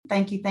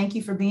Thank you. Thank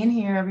you for being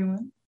here,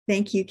 everyone.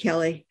 Thank you,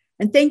 Kelly.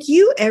 And thank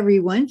you,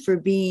 everyone, for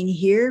being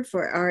here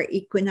for our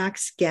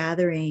equinox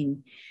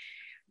gathering.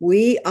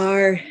 We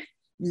are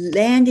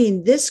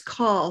landing this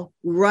call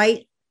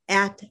right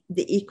at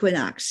the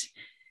equinox,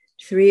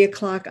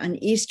 3:00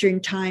 on Eastern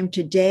time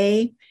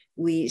today.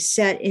 We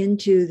set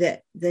into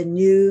the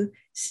new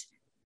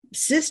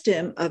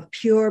system of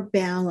pure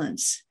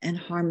balance and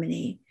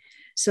harmony.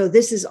 So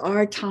this is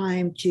our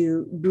time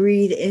to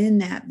breathe in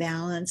that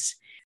balance,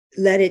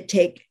 let it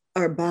take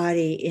our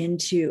body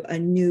into a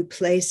new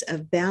place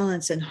of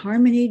balance and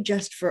harmony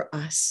just for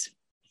us,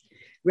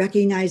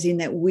 recognizing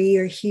that we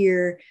are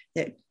here,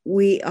 that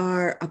we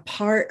are a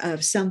part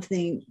of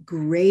something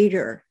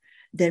greater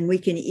than we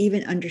can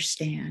even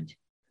understand.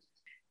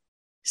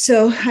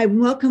 So I'm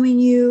welcoming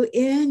you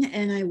in,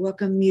 and I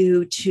welcome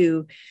you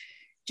to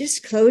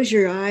just close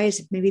your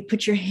eyes, maybe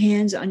put your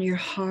hands on your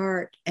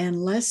heart,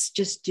 and let's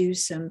just do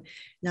some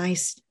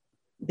nice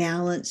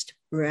balanced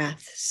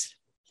breaths.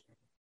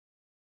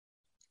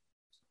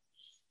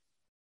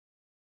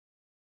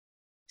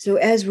 So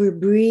as we're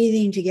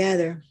breathing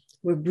together,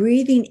 we're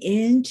breathing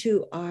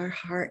into our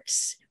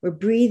hearts. We're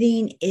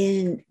breathing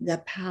in the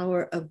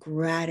power of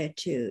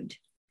gratitude.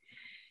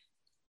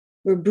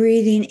 We're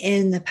breathing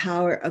in the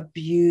power of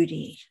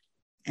beauty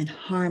and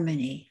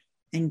harmony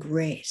and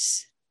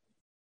grace.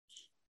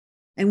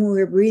 And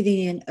we're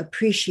breathing in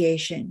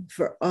appreciation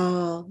for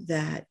all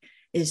that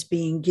is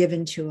being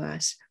given to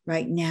us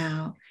right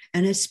now.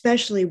 And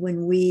especially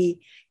when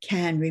we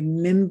can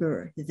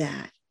remember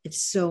that,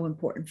 it's so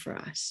important for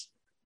us.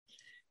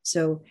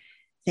 So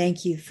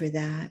thank you for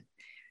that.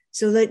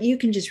 So that you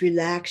can just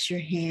relax your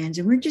hands,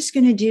 and we're just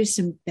going to do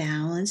some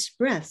balanced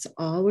breaths.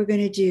 All we're going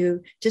to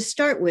do to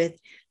start with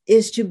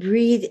is to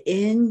breathe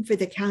in for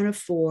the count of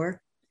 4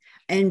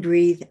 and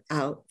breathe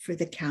out for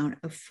the count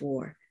of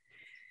 4.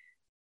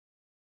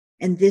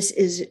 And this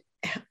is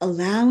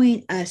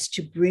allowing us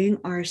to bring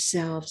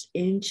ourselves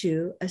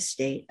into a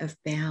state of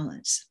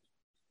balance.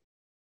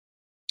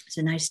 It's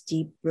a nice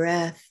deep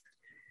breath.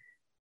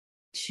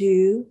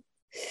 2,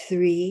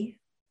 3,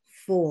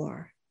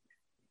 4.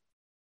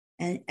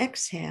 And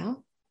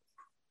exhale.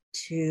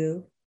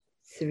 2,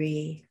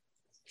 3,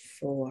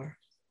 4.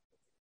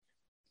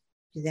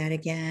 Do that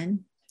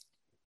again.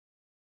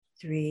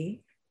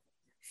 3,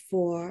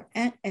 4.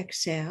 And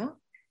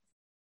exhale.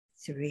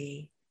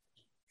 3,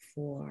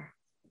 4.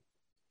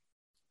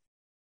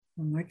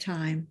 One more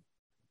time.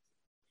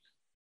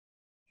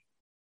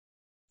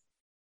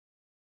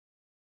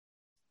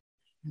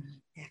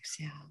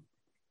 Exhale.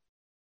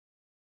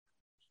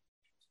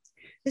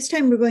 This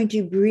time we're going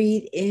to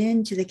breathe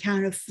into the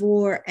count of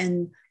 4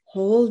 and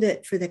hold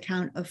it for the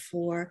count of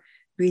 4,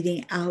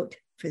 breathing out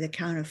for the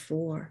count of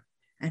 4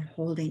 and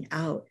holding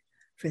out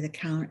for the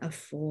count of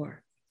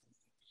 4.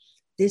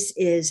 This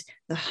is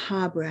the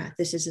Ha breath.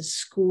 This is a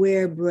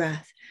square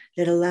breath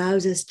that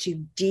allows us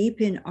to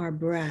deepen our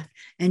breath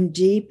and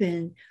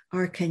deepen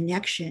our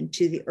connection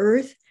to the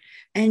earth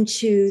and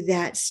to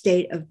that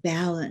state of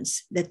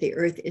balance that the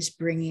earth is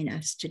bringing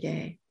us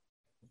today.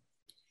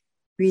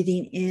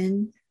 Breathing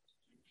in,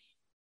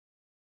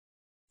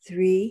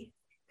 3,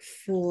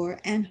 4,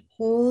 and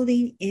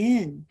holding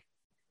in.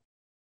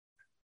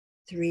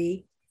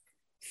 3,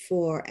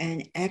 4,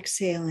 and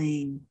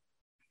exhaling.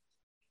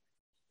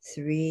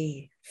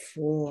 3,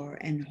 4,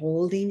 and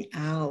holding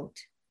out.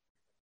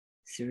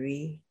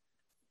 3,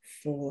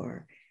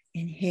 4,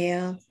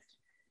 inhale.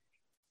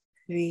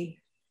 3,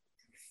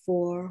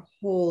 4,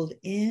 hold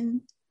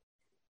in.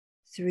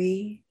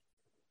 3,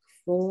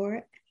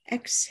 4,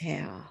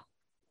 exhale.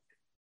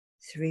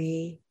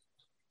 3,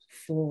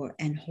 4,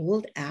 and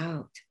hold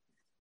out.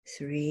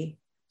 3,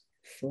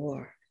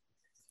 4.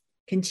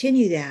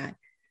 Continue that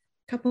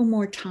a couple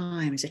more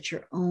times at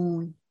your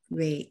own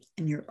rate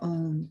and your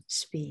own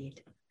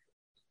speed.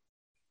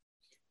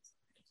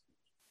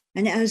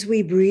 And as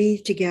we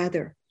breathe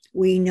together,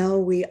 we know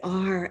we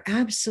are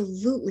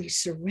absolutely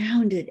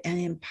surrounded and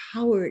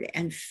empowered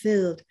and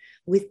filled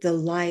with the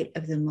light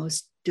of the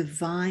most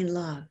divine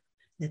love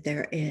that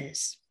there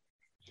is.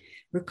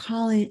 We're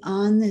calling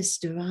on this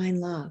divine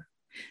love,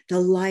 the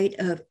light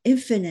of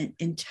infinite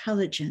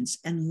intelligence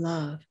and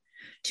love,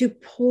 to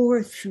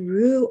pour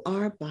through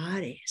our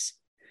bodies,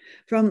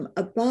 from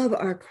above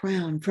our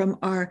crown, from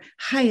our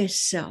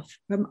highest self,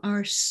 from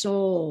our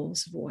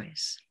soul's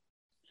voice.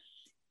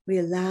 We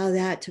allow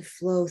that to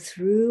flow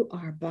through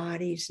our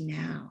bodies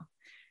now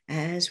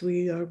as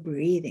we are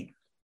breathing.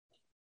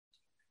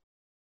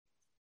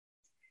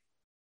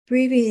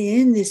 Breathing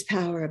in this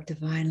power of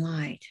divine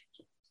light,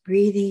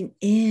 breathing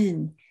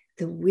in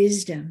the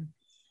wisdom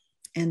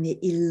and the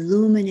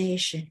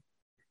illumination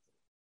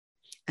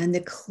and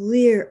the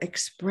clear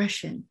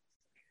expression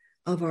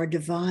of our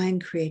divine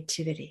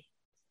creativity.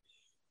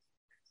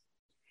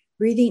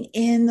 Breathing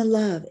in the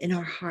love in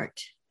our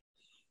heart,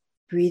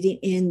 breathing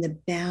in the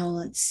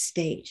balanced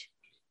state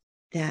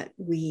that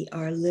we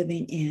are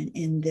living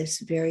in this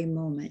very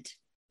moment.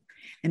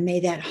 And may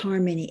that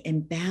harmony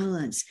and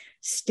balance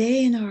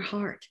stay in our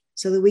heart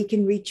so that we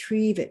can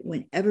retrieve it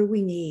whenever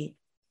we need.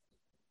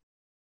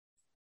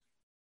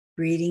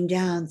 Breathing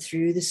down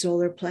through the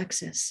solar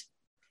plexus,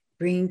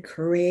 bringing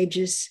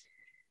courageous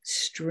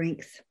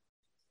strength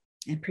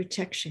and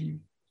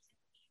protection.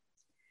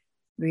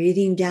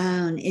 Breathing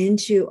down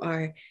into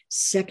our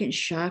second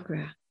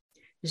chakra,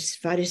 the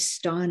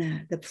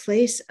Svadhisthana, the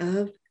place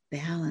of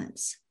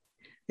balance,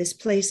 this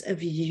place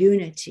of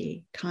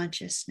unity,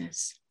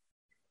 consciousness.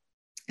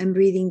 And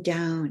breathing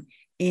down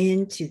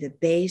into the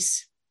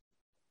base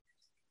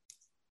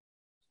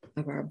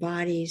of our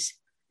bodies,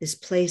 this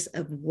place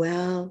of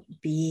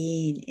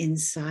well-being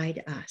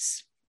inside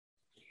us.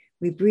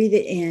 We breathe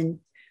it in,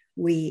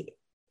 we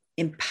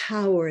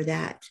empower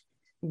that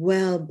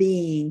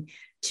well-being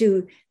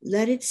to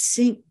let it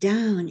sink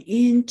down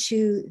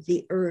into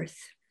the earth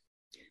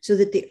so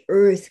that the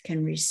earth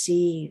can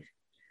receive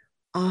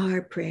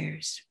our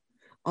prayers,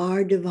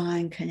 our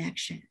divine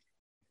connection.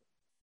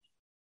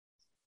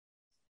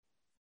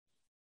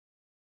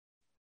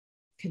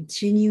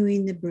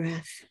 Continuing the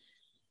breath.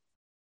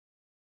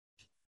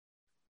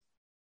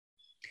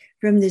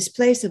 From this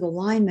place of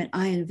alignment,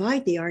 I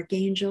invite the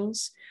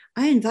archangels,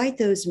 I invite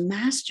those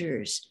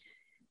masters,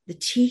 the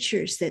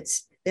teachers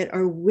that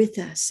are with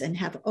us and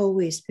have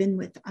always been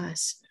with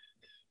us.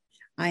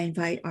 I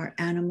invite our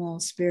animal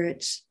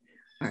spirits,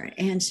 our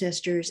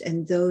ancestors,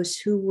 and those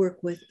who work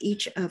with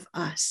each of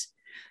us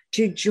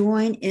to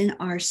join in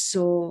our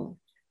soul,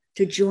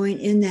 to join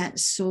in that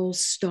soul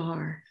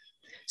star,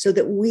 so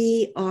that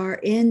we are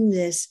in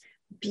this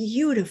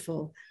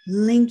beautiful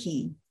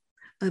linking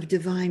of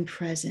divine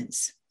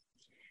presence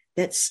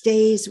that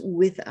stays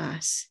with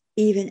us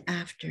even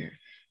after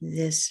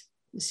this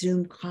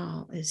Zoom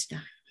call is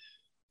done.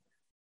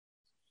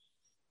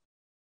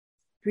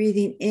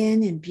 Breathing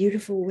in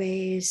beautiful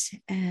ways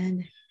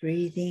and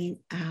breathing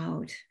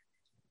out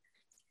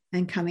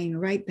and coming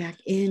right back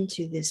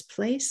into this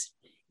place.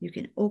 You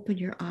can open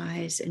your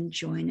eyes and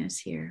join us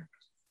here.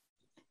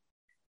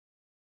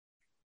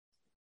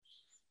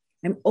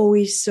 I'm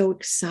always so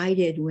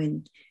excited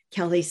when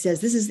Kelly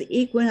says, this is the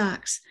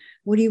equinox.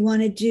 What do you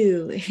want to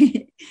do?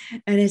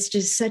 And it's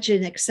just such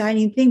an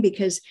exciting thing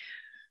because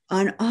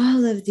on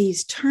all of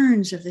these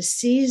turns of the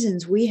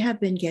seasons, we have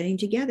been getting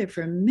together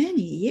for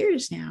many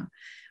years now,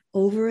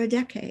 over a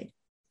decade.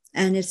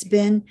 And it's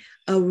been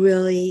a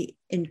really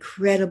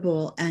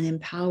incredible and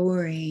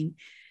empowering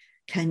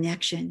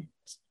connection.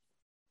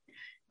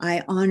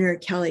 I honor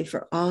Kelly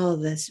for all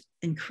this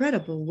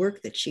incredible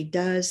work that she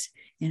does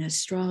in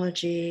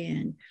astrology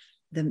and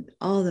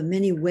all the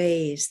many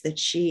ways that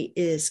she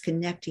is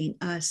connecting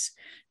us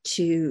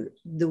to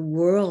the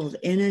world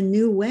in a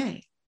new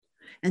way.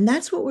 And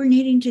that's what we're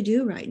needing to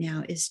do right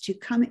now, is to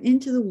come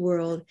into the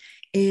world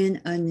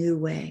in a new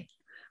way.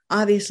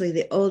 Obviously,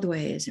 the old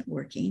way isn't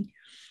working.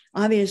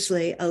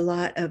 Obviously, a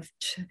lot of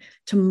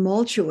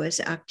tumultuous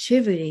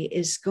activity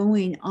is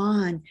going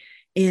on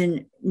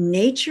in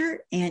nature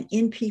and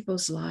in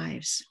people's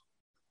lives.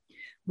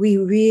 We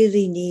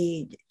really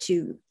need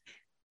to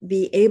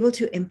be able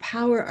to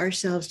empower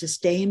ourselves to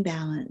stay in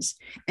balance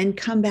and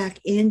come back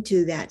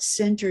into that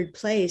centered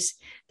place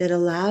that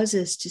allows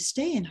us to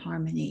stay in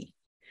harmony,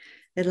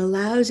 that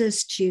allows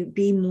us to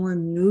be more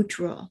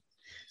neutral.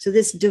 So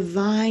this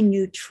divine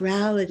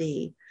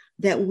neutrality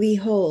that we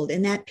hold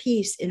and that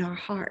peace in our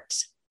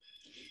hearts,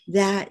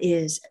 that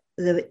is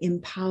the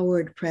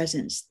empowered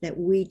presence that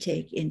we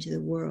take into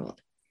the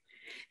world.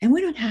 And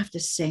we don't have to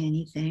say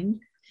anything.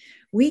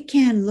 We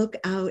can look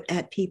out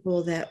at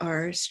people that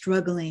are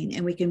struggling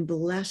and we can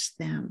bless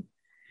them,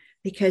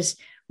 because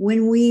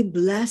when we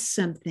bless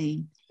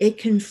something, it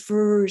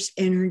confers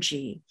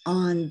energy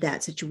on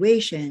that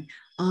situation,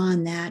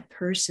 on that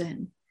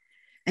person.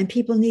 And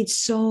people need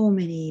so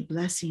many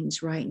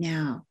blessings right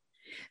now.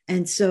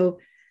 And so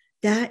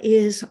that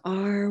is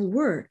our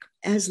work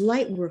as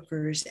light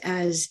workers,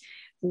 as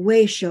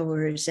way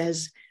showers,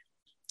 as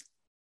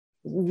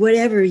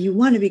whatever you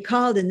want to be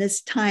called in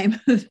this time.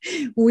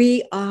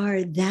 We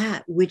are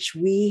that which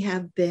we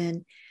have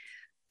been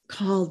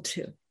called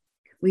to.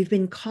 We've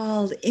been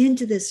called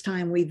into this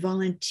time. We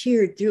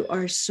volunteered through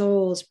our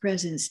soul's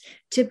presence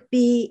to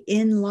be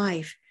in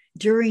life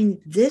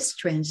during this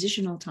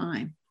transitional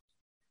time.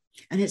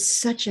 And it's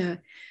such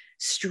a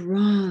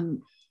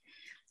strong,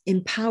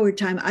 empowered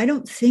time. I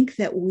don't think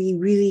that we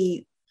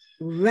really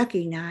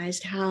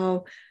recognized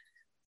how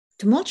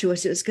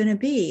tumultuous it was going to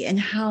be and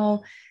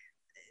how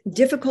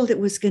difficult it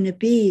was going to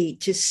be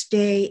to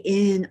stay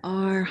in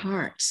our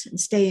hearts and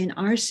stay in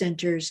our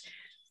centers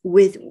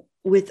with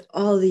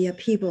all the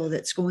upheaval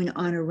that's going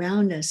on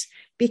around us,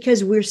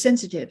 because we're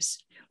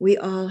sensitives. We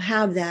all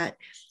have that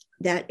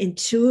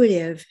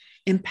intuitive,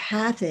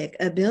 empathic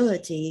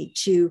ability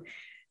to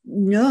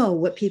know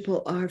what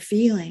people are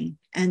feeling.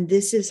 And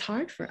this is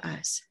hard for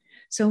us.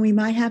 So we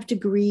might have to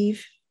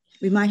grieve.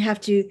 We might have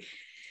to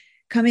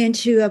come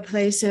into a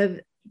place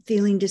of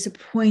feeling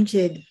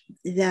disappointed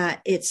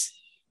that it's,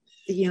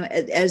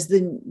 as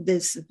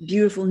this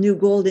beautiful new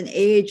golden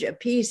age of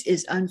peace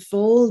is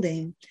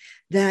unfolding,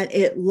 that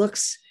it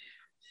looks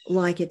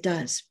like it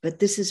does, but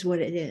this is what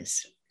it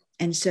is.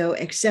 And so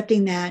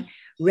accepting that,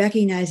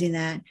 recognizing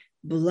that,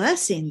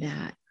 blessing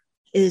that,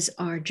 is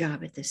our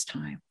job at this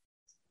time.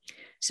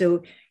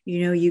 So,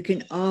 you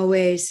can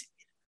always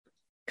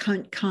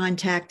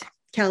contact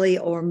Kelly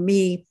or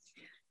me,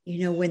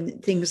 when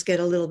things get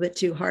a little bit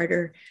too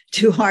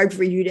hard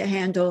for you to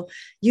handle.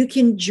 You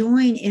can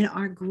join in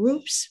our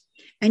groups,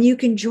 and you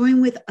can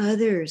join with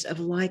others of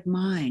like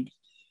mind,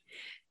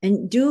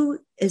 and do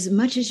as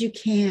much as you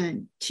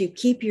can to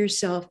keep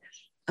yourself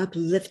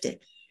uplifted.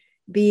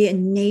 Be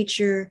in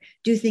nature,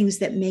 do things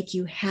that make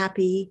you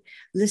happy,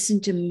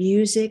 listen to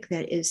music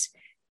that is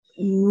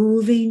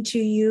moving to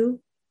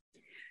you,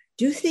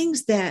 do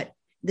things that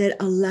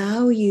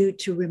allow you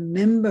to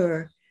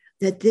remember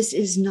that this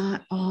is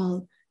not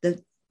all,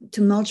 the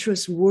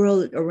tumultuous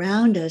world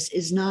around us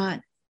is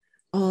not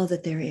all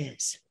that there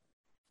is.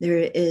 There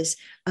is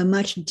a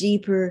much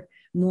deeper,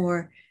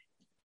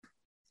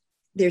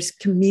 there's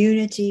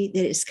community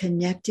that is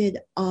connected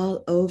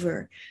all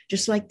over,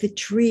 just like the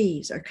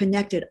trees are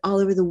connected all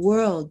over the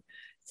world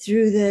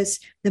through the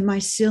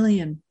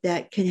mycelium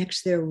that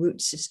connects their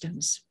root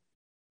systems.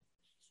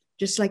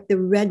 Just like the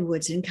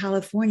redwoods in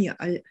California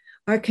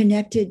are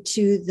connected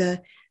to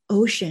the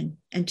ocean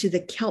and to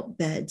the kelp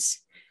beds.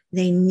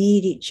 They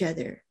need each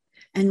other,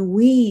 and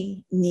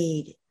we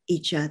need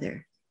each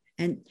other.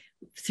 And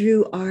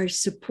through our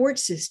support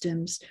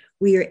systems,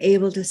 we are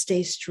able to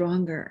stay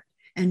stronger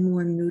and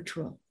more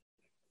neutral.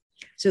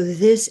 So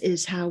this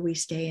is how we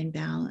stay in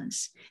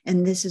balance.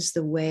 And this is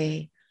the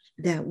way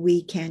that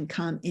we can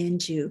come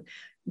into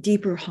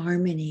deeper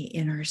harmony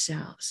in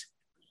ourselves.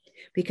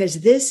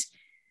 Because this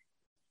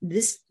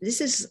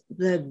is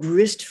the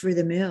grist for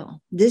the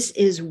mill. This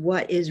is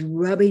what is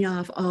rubbing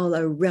off all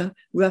our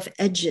rough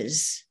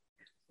edges.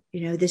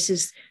 This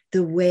is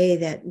the way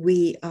that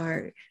we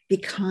are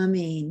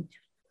becoming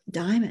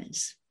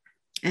diamonds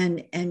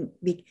and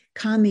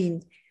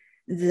becoming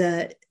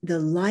the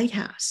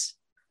lighthouse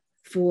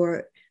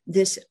for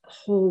this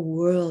whole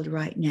world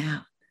right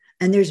now.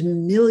 And there's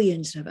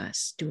millions of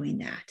us doing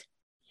that.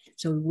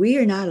 So we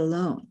are not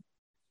alone.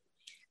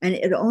 And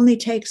it only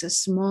takes a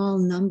small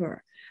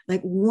number,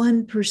 like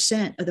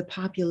 1% of the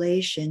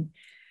population,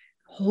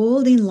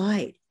 holding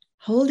light,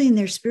 holding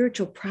their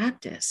spiritual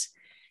practice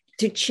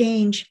to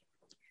change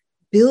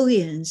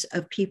billions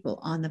of people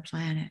on the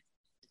planet.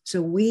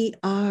 So we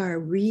are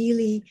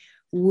really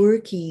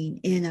working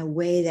in a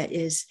way that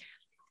is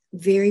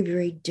very,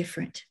 very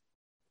different.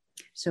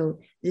 So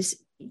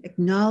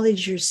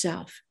acknowledge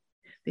yourself,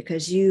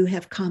 because you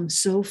have come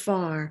so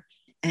far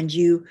and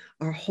you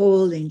are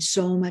holding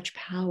so much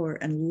power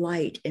and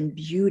light and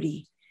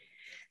beauty,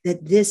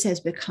 that this has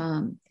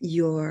become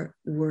your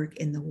work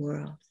in the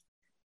world.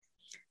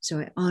 So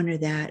I honor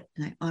that,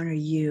 and I honor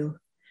you.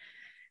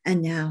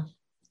 And now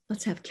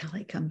let's have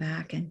Kelly come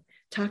back and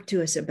talk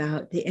to us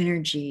about the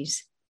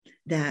energies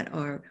that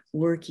are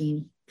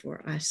working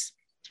for us.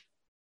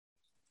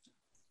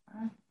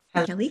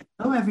 Kelly?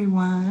 Hello,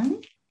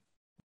 everyone.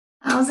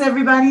 How's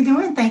everybody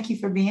doing? Thank you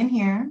for being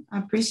here. I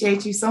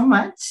appreciate you so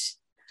much.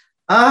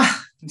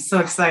 I'm so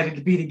excited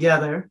to be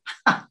together.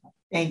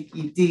 Thank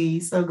you, Dee.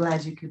 So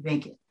glad you could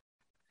make it.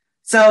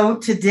 So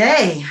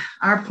today,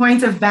 our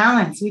point of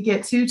balance, we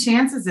get 2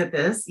 chances at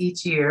this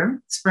each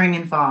year, spring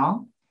and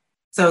fall.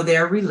 So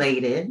they're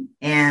related.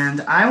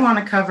 And I want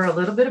to cover a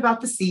little bit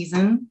about the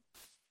season,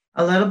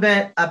 a little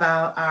bit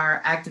about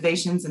our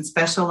activations and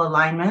special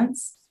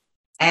alignments,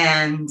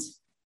 and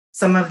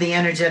some of the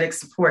energetic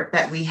support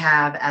that we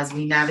have as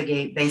we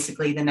navigate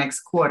basically the next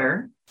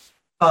quarter,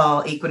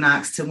 fall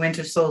equinox to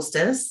winter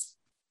solstice.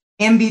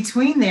 In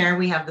between there,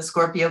 we have the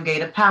Scorpio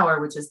Gate of Power,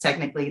 which is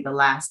technically the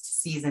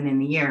last season in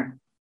the year.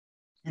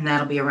 And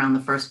that'll be around the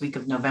first week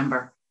of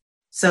November.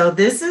 So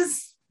this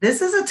is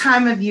a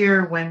time of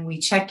year when we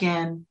check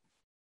in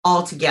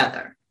all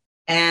together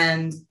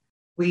and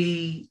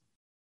we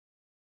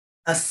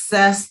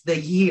assess the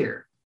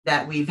year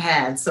that we've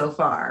had so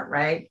far,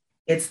 right?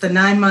 It's the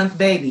 9-month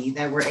baby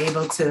that we're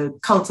able to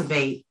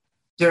cultivate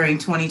during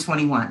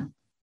 2021.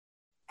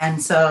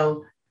 And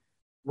so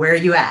where are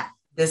you at?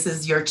 This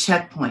is your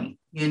checkpoint.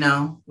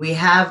 We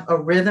have a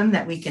rhythm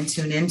that we can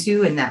tune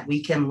into and that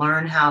we can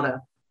learn how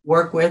to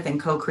work with and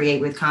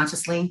co-create with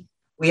consciously.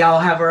 We all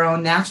have our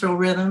own natural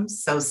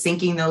rhythms. So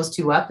syncing those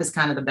 2 up is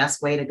kind of the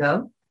best way to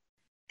go.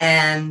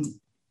 And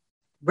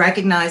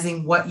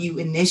recognizing what you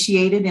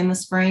initiated in the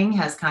spring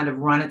has kind of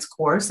run its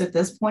course at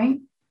this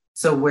point.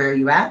 So where are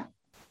you at?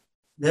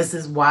 This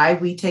is why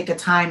we take a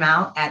time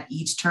out at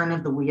each turn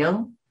of the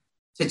wheel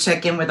to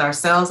check in with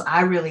ourselves.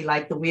 I really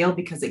like the wheel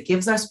because it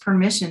gives us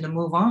permission to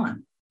move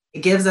on. It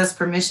gives us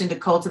permission to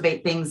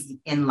cultivate things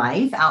in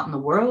life, out in the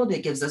world.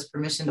 It gives us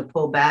permission to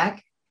pull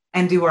back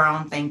and do our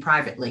own thing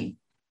privately.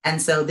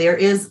 And so there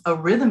is a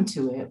rhythm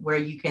to it where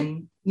you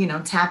can,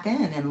 tap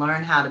in and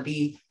learn how to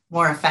be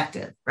more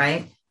effective,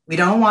 right? We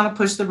don't want to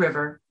push the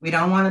river. We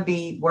don't want to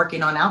be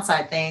working on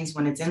outside things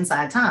when it's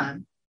inside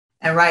time.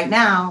 And right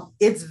now,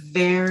 it's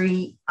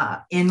very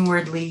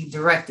inwardly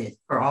directed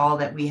for all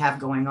that we have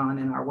going on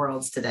in our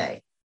worlds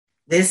today.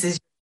 This is,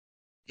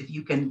 if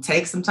you can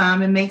take some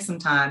time and make some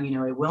time,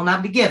 it will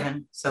not be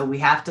given. So we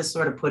have to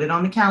sort of put it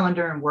on the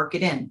calendar and work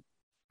it in.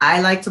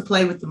 I like to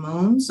play with the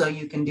moon, so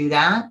you can do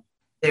that.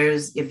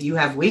 If you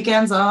have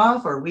weekends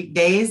off or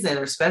weekdays that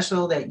are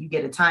special that you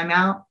get a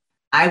timeout,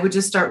 I would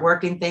just start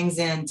working things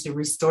in to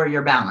restore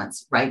your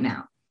balance right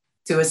now,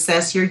 to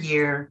assess your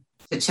year,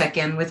 to check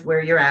in with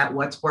where you're at,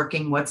 what's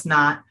working, what's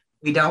not.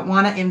 We don't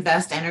want to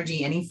invest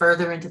energy any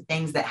further into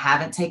things that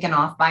haven't taken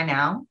off by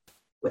now.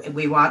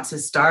 We want to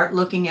start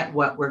looking at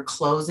what we're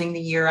closing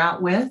the year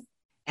out with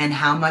and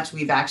how much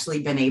we've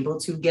actually been able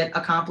to get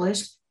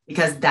accomplished,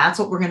 because that's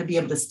what we're going to be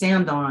able to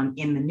stand on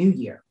in the new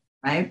year,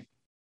 right?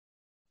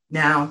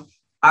 Now,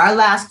 our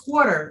last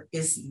quarter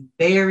is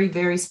very,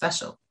 very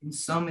special in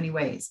so many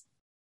ways.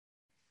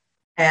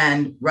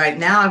 And right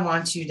now, I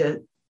want you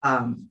to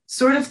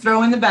sort of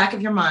throw in the back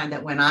of your mind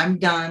that when I'm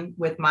done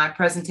with my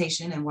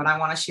presentation and what I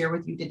want to share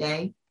with you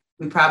today,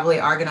 we probably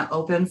are going to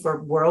open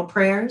for world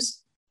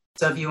prayers.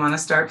 So if you want to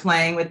start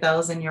playing with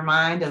those in your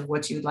mind of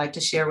what you'd like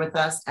to share with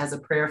us as a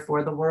prayer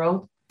for the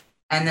world.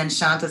 And then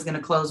Shanta's going to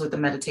close with a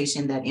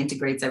meditation that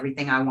integrates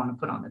everything I want to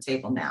put on the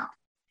table now.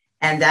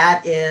 And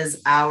that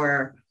is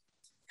our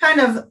kind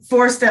of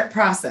 4-step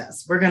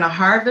process. We're going to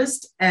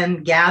harvest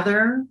and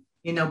gather,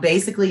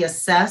 basically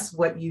assess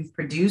what you've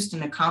produced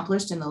and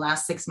accomplished in the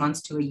last 6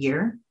 months to a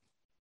year.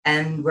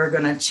 And we're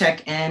going to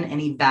check in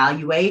and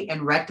evaluate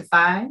and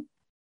rectify.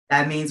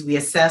 That means we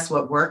assess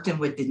what worked and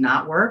what did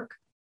not work.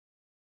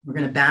 We're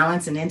going to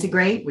balance and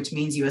integrate, which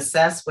means you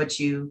assess what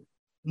you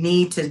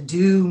need to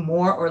do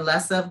more or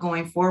less of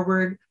going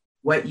forward,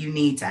 what you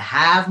need to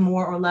have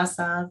more or less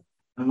of,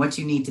 and what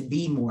you need to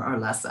be more or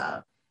less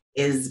of.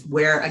 Is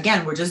where,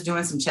 again, we're just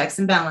doing some checks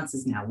and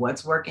balances now.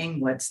 What's working,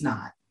 what's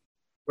not.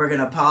 We're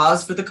going to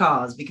pause for the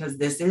cause because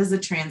this is a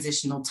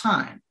transitional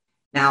time.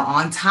 Now,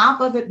 on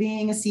top of it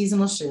being a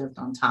seasonal shift,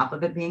 on top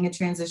of it being a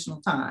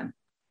transitional time,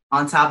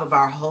 on top of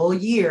our whole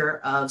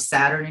year of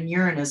Saturn and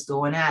Uranus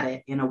going at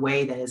it in a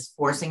way that is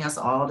forcing us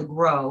all to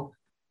grow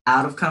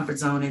out of comfort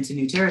zone into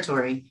new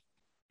territory,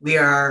 we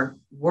are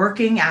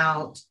working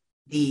out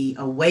the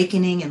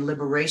awakening and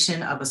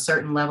liberation of a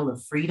certain level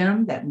of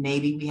freedom that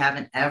maybe we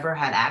haven't ever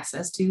had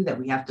access to, that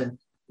we have to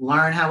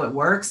learn how it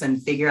works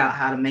and figure out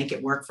how to make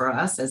it work for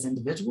us as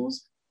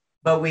individuals.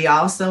 But we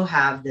also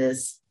have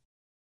this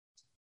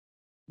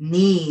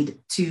need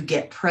to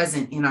get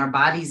present in our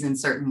bodies in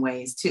certain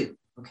ways too.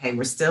 Okay,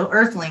 we're still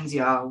earthlings,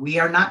 y'all. We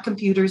are not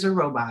computers or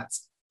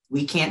robots.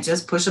 We can't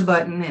just push a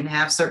button and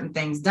have certain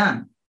things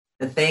done.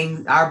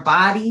 Our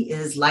body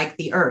is like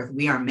the earth.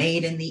 We are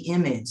made in the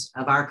image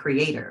of our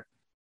creator.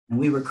 And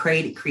we were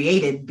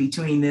created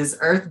between this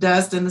earth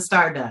dust and the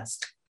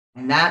stardust.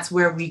 And that's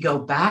where we go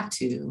back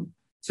to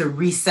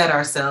reset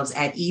ourselves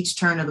at each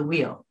turn of the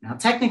wheel. Now,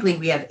 technically,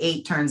 we have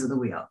 8 turns of the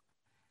wheel.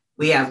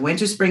 We have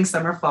winter, spring,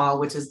 summer, fall,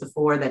 which is the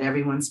 4 that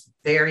everyone's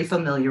very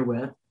familiar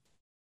with.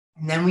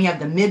 And then we have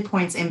the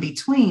midpoints in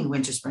between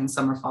winter, spring,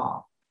 summer,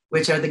 fall,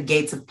 which are the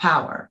gates of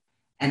power.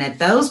 And at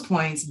those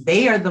points,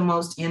 they are the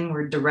most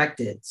inward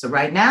directed. So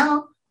right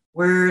now,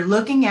 we're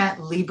looking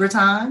at Libra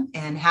time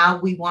and how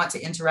we want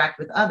to interact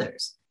with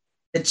others.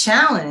 The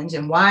challenge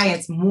and why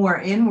it's more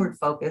inward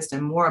focused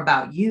and more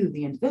about you,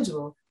 the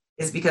individual,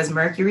 is because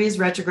Mercury is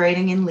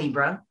retrograding in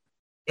Libra.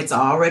 It's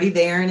already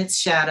there in its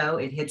shadow.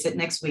 It hits it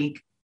next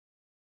week.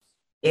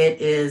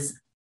 It is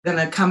going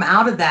to come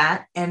out of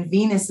that and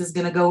Venus is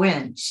going to go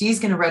in. She's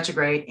going to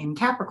retrograde in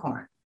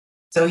Capricorn.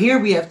 So here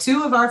we have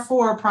 2 of our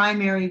 4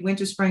 primary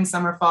winter, spring,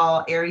 summer,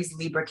 fall, Aries,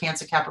 Libra,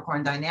 Cancer,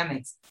 Capricorn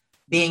dynamics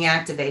being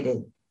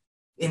activated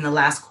in the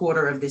last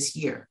quarter of this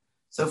year.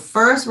 So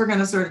first, we're going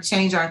to sort of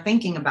change our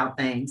thinking about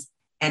things.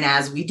 And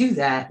as we do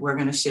that, we're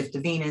going to shift to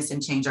Venus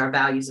and change our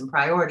values and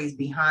priorities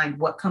behind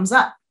what comes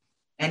up.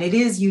 And it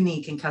is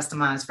unique and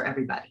customized for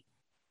everybody.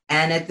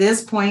 And at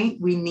this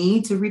point, we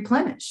need to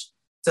replenish.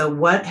 So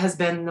what has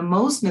been the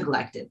most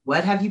neglected?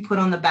 What have you put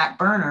on the back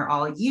burner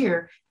all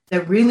year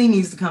that really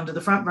needs to come to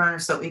the front burner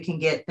so it can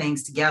get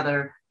things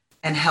together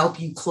and help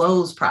you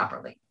close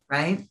properly,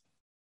 right?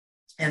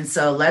 And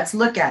so let's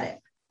look at it.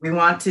 We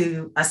want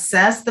to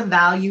assess the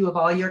value of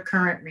all your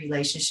current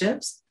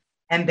relationships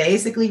and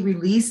basically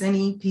release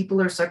any people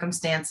or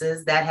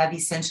circumstances that have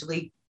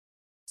essentially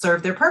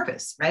served their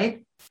purpose,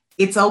 right?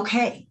 It's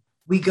okay.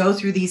 We go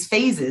through these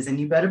phases, and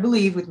you better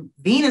believe with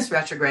Venus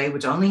retrograde,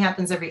 which only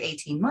happens every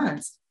 18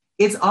 months,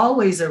 it's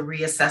always a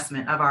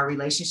reassessment of our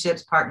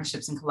relationships,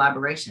 partnerships, and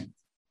collaborations.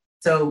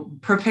 So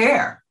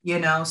prepare,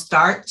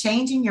 start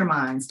changing your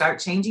mind, start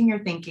changing your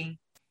thinking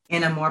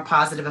in a more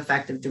positive,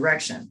 effective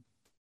direction.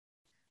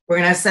 We're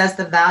going to assess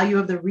the value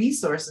of the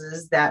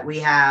resources that we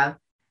have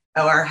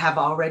or have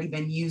already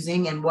been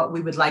using and what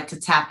we would like to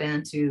tap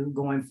into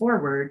going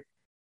forward.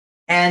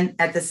 And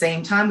at the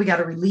same time, we got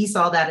to release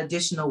all that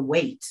additional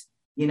weight,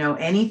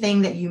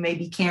 anything that you may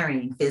be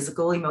carrying,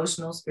 physical,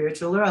 emotional,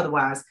 spiritual, or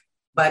otherwise,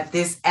 but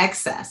this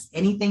excess,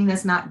 anything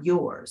that's not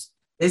yours.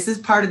 This is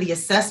part of the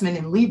assessment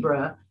in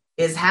Libra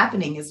is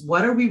happening is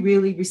what are we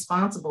really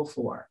responsible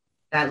for?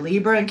 That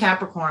Libra and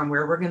Capricorn,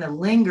 where we're going to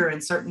linger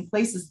in certain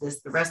places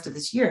the rest of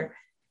this year,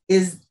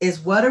 is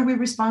what are we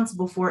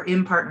responsible for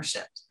in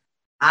partnerships?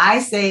 I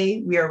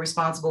say we are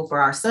responsible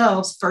for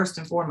ourselves first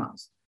and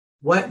foremost.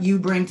 what you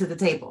bring to the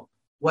table.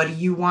 What do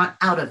you want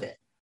out of it?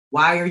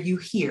 Why are you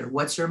here?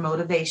 What's your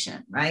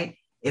motivation, right?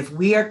 If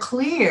we are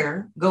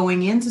clear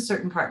going into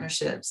certain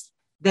partnerships,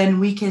 then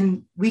we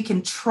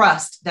can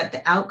trust that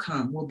the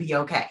outcome will be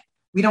okay.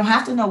 We don't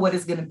have to know what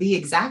it's going to be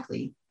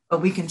exactly,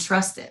 but we can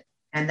trust it.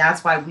 And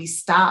that's why we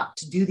stop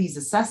to do these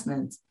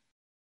assessments.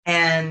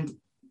 And,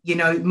 you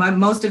know,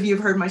 most of you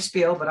have heard my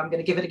spiel, but I'm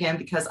going to give it again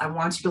because I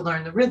want you to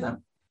learn the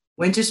rhythm.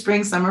 Winter,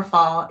 spring, summer,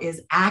 fall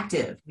is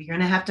active. We're going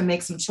to have to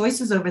make some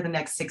choices over the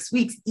next 6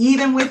 weeks,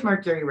 even with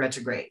Mercury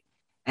retrograde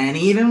and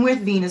even with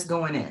Venus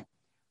going in.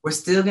 We're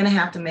still going to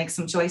have to make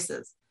some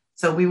choices.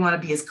 So we want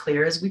to be as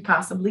clear as we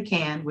possibly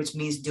can, which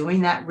means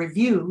doing that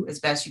review as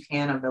best you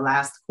can of the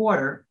last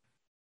quarter.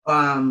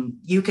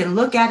 You can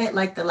look at it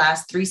like the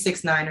last 3,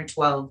 6, 9, or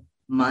 12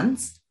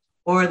 months,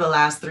 or the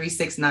last 3,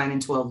 6, 9,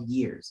 and 12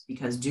 years,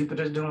 because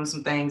Jupiter's doing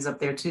some things up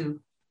there too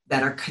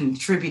that are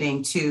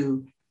contributing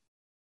to,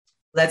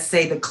 let's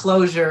say, the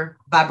closure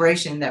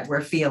vibration that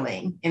we're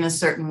feeling in a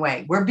certain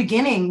way.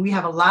 We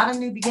have a lot of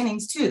new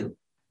beginnings too,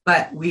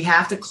 but we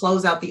have to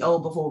close out the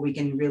old before we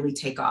can really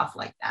take off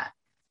like that.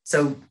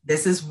 So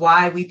this is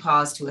why we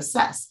pause to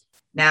assess.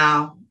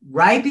 Now,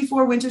 right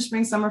before winter,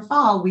 spring, summer,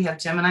 fall, we have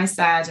Gemini,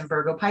 Sag, and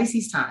Virgo,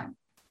 Pisces time.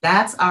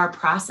 That's our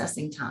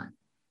processing time.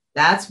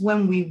 That's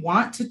when we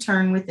want to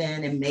turn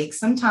within and make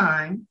some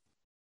time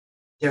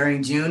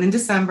during June and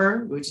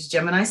December, which is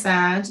Gemini,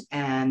 Sag,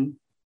 and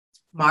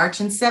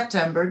March and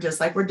September, just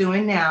like we're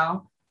doing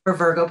now for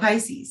Virgo,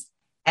 Pisces,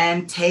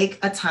 and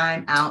take a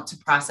time out to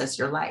process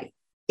your life.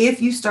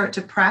 If you start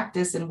to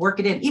practice and work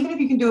it in, even if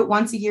you can do it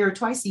once a year or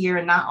twice a year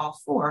and not all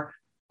 4,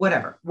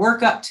 whatever,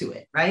 work up to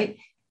it, right?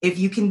 If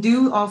you can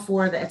do all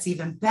 4, that's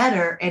even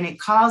better. And it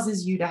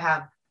causes you to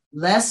have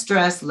less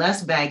stress,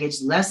 less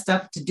baggage, less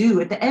stuff to do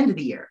at the end of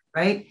the year,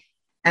 right?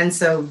 And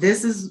so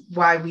this is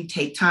why we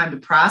take time to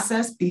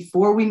process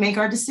before we make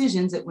our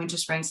decisions at winter,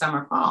 spring,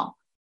 summer, fall.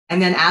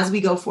 And then as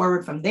we go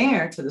forward from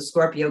there to the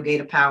Scorpio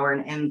gate of power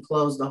and end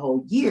close the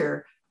whole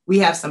year, we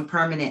have some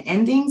permanent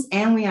endings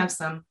and we have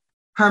some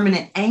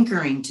permanent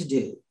anchoring to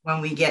do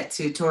when we get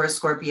to Taurus,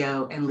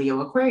 Scorpio, and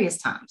Leo, Aquarius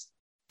times.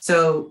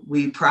 So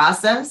we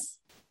process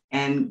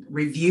and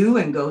review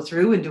and go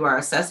through and do our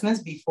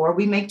assessments before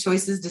we make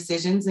choices,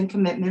 decisions, and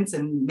commitments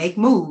and make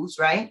moves,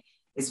 right?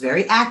 It's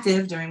very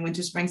active during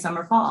winter, spring,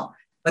 summer, fall.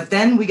 But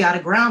then we got to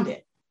ground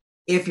it.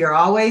 If you're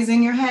always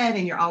in your head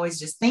and you're always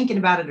just thinking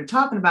about it or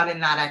talking about it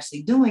and not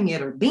actually doing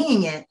it or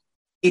being it,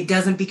 it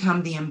doesn't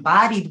become the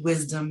embodied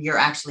wisdom you're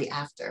actually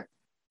after.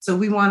 So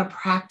we want to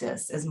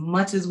practice as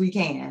much as we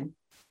can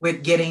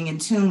with getting in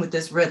tune with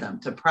this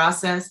rhythm to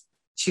process,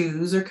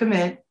 choose or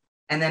commit,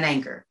 and then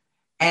anchor.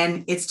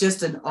 And it's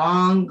just an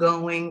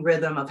ongoing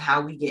rhythm of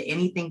how we get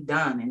anything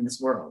done in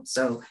this world.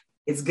 So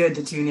it's good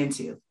to tune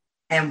into,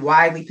 and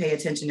why we pay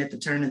attention at the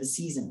turn of the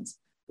seasons.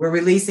 We're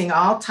releasing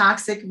all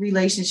toxic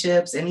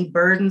relationships, any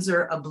burdens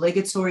or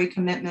obligatory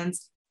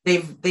commitments.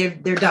 They're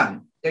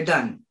done. They're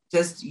done.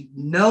 Just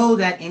know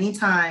that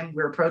anytime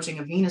we're approaching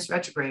a Venus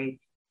retrograde,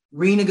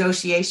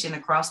 renegotiation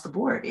across the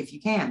board, if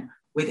you can,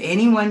 with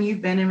anyone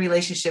you've been in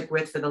relationship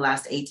with for the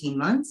last 18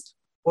 months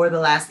or the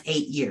last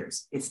 8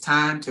 years. It's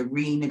time to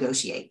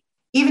renegotiate.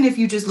 Even if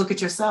you just look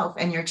at yourself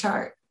and your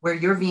chart, where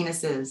your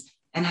Venus is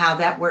and how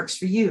that works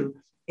for you,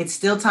 it's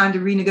still time to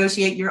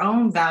renegotiate your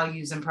own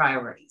values and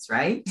priorities,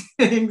 right?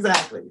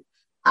 Exactly.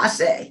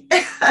 Ashe.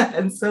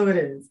 And so it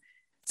is.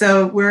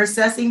 So we're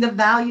assessing the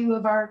value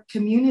of our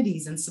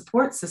communities and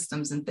support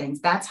systems and things.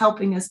 That's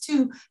helping us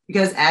too,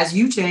 because as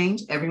you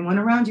change, everyone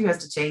around you has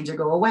to change or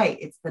go away.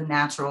 It's the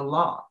natural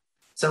law.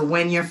 So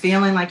when you're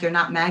feeling like you're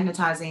not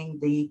magnetizing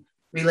the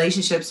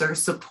relationships or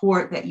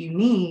support that you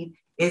need,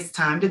 it's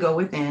time to go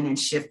within and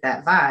shift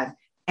that vibe.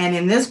 And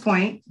in this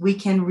point, we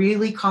can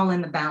really call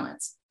in the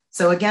balance.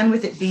 So again,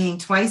 with it being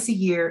twice a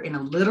year in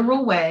a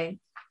literal way,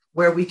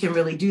 where we can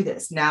really do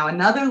this. Now,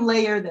 another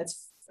layer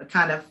that's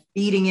kind of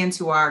feeding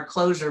into our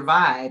closure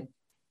vibe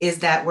is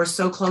that we're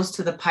so close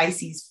to the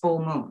Pisces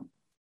full moon.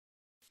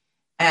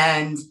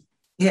 And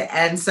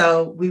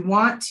so we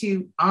want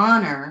to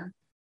honor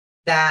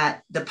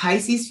that the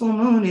Pisces full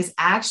moon is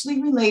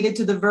actually related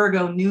to the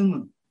Virgo new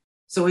moon.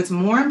 So it's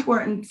more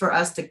important for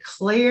us to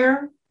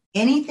clear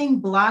anything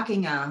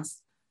blocking us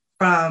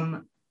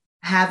from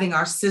having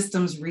our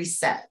systems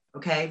reset.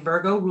 Okay,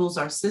 Virgo rules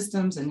our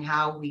systems and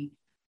how we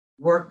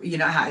work,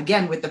 how,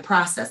 again, with the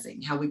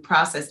processing, how we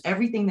process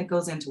everything that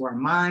goes into our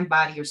mind,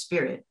 body, or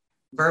spirit.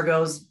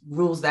 Virgos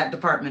rules that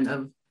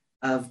department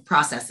of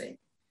processing.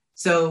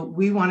 So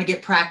we want to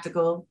get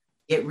practical,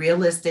 get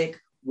realistic.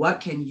 What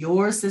can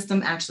your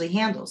system actually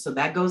handle? So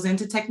that goes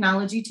into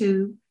technology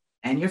too,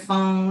 and your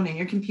phone and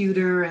your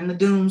computer and the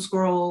doom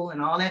scroll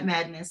and all that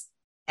madness,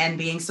 and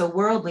being so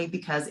worldly,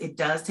 because it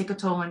does take a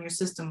toll on your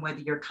system, whether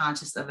you're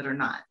conscious of it or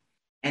not.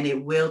 And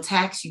it will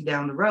tax you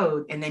down the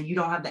road. And then you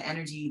don't have the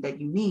energy that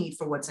you need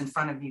for what's in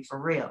front of you for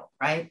real,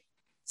 right?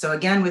 So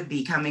again, with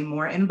becoming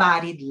more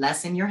embodied,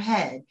 less in your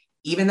head,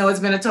 even though it's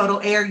been a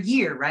total air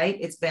year, right?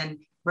 It's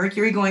been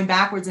Mercury going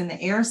backwards in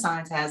the air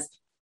signs has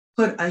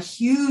put a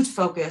huge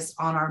focus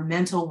on our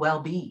mental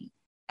well-being.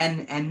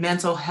 and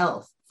mental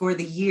health for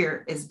the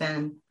year has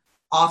been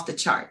off the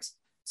charts.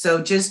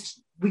 So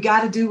just, we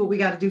got to do what we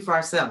got to do for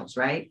ourselves,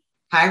 right?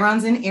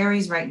 Chiron's in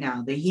Aries right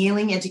now. The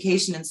healing,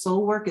 education, and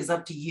soul work is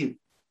up to you.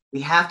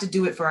 We have to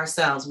do it for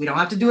ourselves. We don't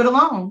have to do it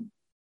alone,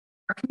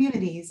 our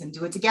communities, and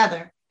do it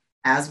together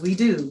as we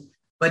do.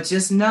 But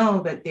just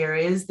know that there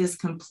is this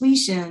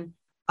completion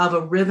of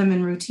a rhythm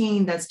and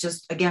routine that's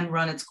just, again,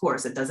 run its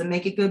course. It doesn't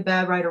make it good,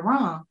 bad, right, or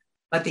wrong.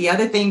 But the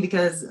other thing,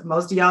 because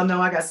most of y'all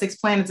know I got 6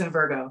 planets in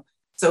Virgo.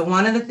 So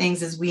one of the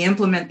things is we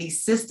implement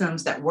these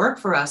systems that work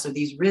for us, or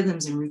these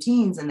rhythms and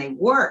routines, and they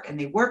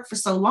work for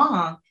so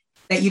long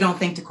that you don't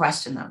think to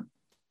question them.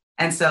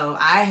 And so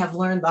I have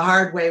learned the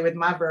hard way with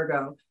my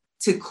Virgo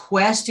to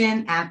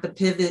question at the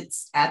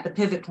pivots, at the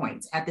pivot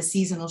points, at the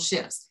seasonal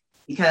shifts.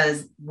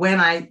 Because when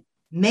I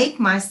make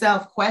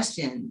myself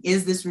question,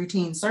 is this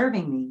routine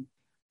serving me?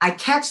 I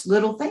catch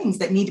little things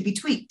that need to be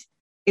tweaked.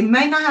 It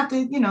may not have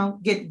to,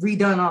 get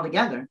redone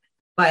altogether,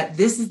 but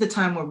this is the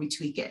time where we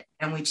tweak it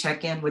and we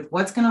check in with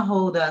what's going to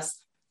hold us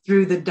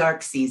through the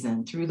dark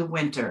season, through the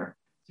winter,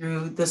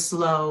 through the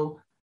slow,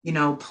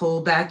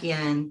 pull back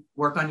in,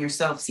 work on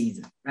yourself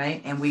season,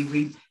 right? And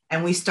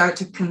we start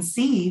to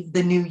conceive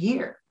the new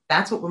year.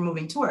 That's what we're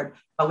moving toward.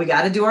 But we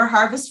got to do our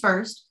harvest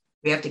first.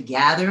 We have to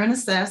gather and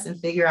assess and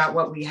figure out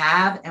what we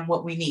have and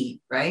what we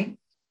need, right?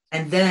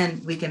 And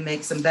then we can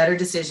make some better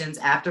decisions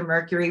after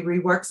Mercury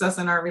reworks us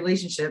in our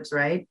relationships,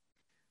 right?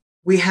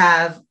 We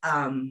have,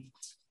 I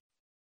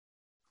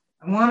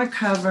want to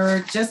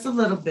cover just a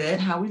little bit.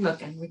 How we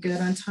looking? We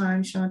good on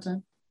time,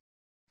 Shanta?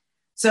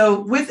 So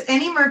with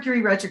any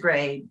Mercury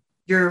retrograde,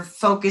 you're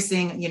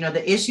focusing,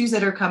 the issues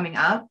that are coming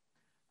up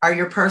are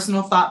your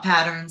personal thought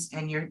patterns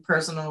and your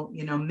personal,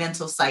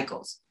 mental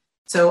cycles.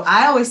 So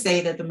I always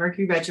say that the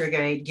Mercury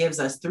retrograde gives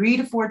us 3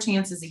 to 4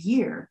 chances a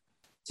year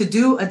to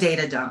do a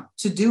data dump,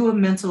 to do a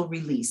mental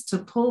release, to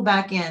pull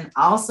back in,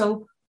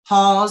 also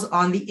pause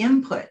on the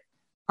input,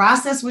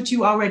 process what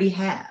you already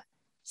have.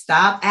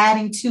 Stop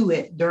adding to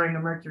it during the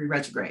Mercury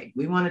retrograde.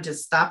 We want to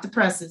just stop the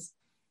presses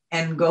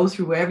and go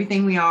through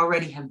everything we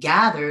already have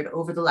gathered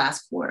over the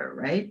last quarter,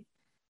 right?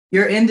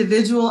 Your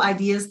individual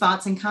ideas,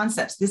 thoughts, and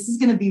concepts. This is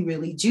going to be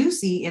really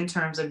juicy in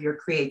terms of your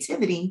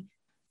creativity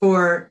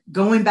for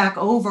going back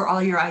over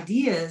all your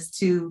ideas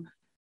to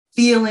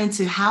feel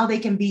into how they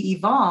can be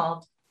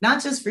evolved,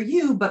 not just for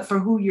you, but for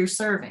who you're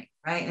serving,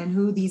 right? And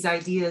who these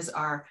ideas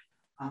are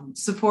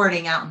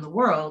supporting out in the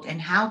world. And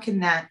how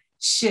can that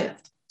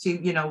shift to,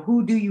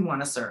 who do you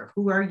want to serve?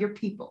 Who are your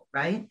people,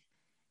 right?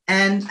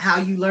 And how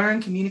you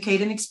learn,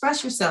 communicate, and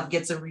express yourself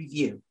gets a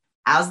review.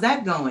 How's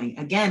that going?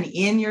 Again,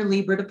 in your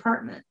Libra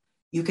department,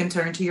 you can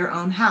turn to your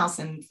own house.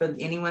 And for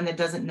anyone that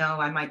doesn't know,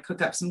 I might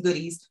cook up some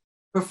goodies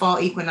for fall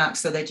equinox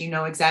so that you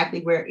know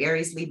exactly where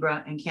Aries,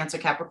 Libra, and Cancer,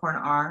 Capricorn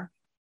are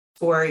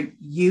for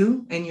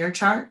you in your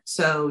chart.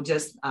 So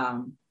just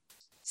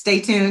stay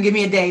tuned. Give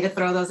me a day to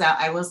throw those out.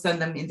 I will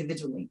send them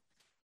individually.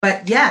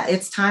 But yeah,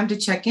 it's time to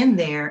check in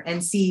there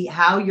and see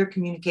how you're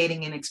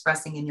communicating and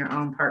expressing in your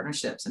own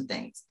partnerships and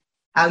things,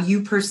 how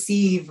you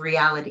perceive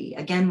reality.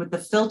 Again, with the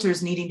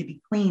filters needing to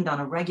be cleaned on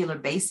a regular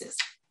basis,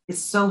 it's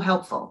so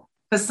helpful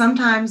because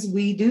sometimes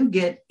we do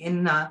get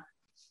in a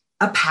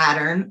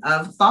pattern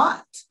of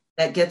thought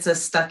that gets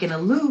us stuck in a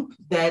loop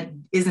that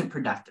isn't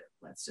productive,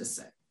 let's just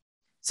say.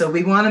 So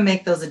we want to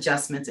make those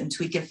adjustments and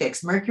tweak and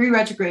fix. Mercury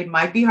retrograde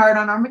might be hard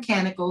on our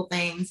mechanical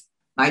things,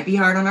 might be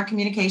hard on our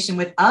communication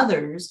with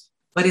others,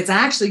 but it's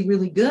actually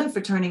really good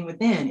for turning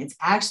within. It's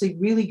actually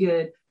really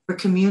good for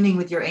communing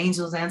with your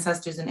angels,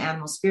 ancestors, and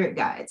animal spirit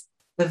guides.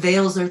 The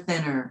veils are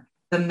thinner.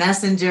 The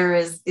messenger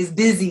is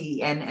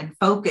busy and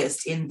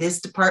focused in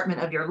this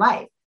department of your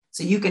life.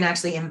 So you can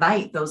actually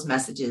invite those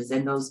messages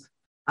and those,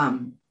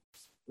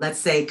 let's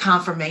say,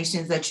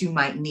 confirmations that you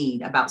might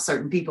need about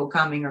certain people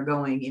coming or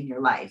going in your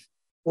life,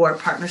 or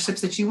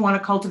partnerships that you want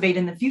to cultivate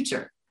in the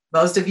future.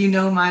 Most of you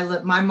know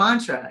my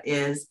mantra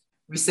is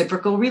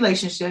reciprocal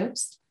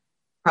relationships,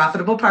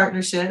 profitable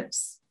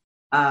partnerships,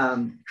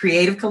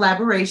 creative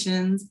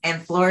collaborations,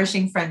 and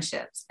flourishing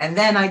friendships. And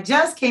then I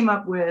just came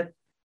up with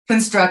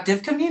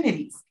constructive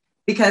communities,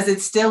 because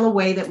it's still a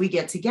way that we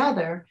get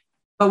together,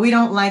 but we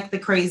don't like the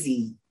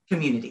crazy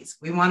communities.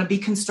 We want to be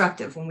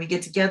constructive. When we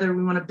get together,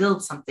 we want to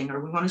build something,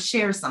 or we want to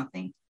share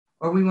something,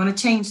 or we want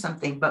to change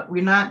something, but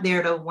we're not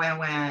there to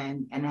wah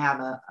and have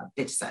a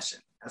bitch session.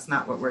 That's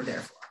not what we're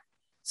there for.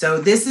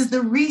 So this is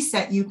the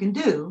reset you can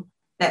do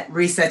that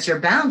resets your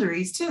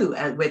boundaries too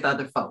with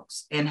other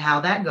folks, and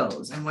how that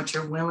goes and what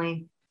you're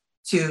willing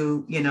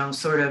to,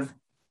 sort of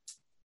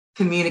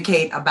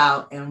communicate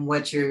about and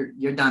what you're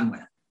done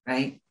with,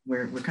 right?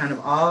 We're kind of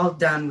all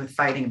done with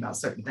fighting about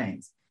certain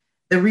things.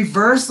 The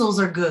reversals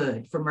are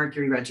good for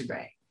Mercury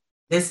retrograde.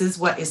 This is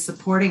what is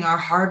supporting our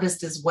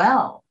harvest as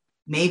well.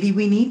 Maybe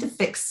we need to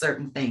fix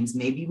certain things.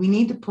 Maybe we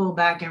need to pull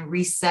back and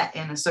reset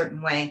in a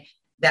certain way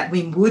that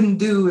we wouldn't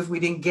do if we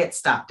didn't get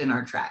stopped in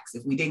our tracks,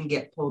 if we didn't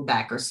get pulled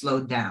back or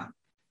slowed down.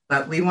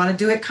 But we want to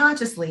do it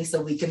consciously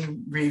so we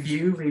can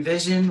review,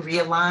 revision,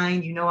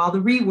 realign. All the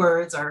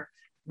rewords are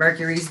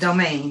Mercury's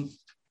domain.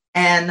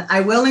 And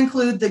I will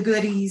include the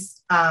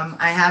goodies.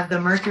 I have the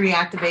Mercury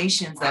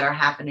activations that are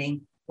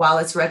happening while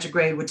it's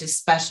retrograde, which is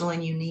special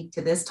and unique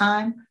to this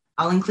time.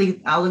 I'll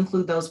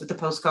include those with the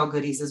post-call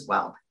goodies as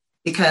well,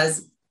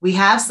 because we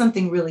have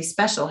something really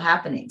special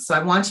happening. So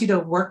I want you to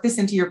work this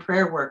into your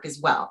prayer work as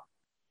well.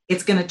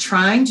 It's going to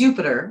trine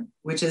Jupiter,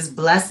 which is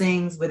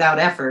blessings without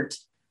effort,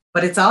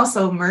 but it's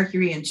also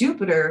Mercury and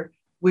Jupiter,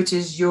 which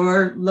is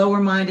your lower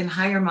mind and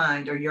higher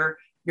mind, or your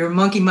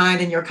monkey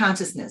mind and your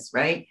consciousness,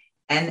 right?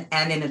 And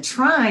in a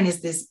trine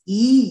is this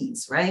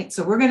ease, right?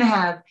 So we're going to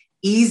have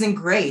ease and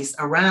grace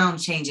around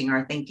changing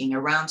our thinking,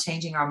 around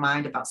changing our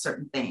mind about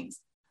certain things,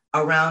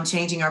 around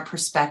changing our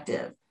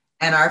perspective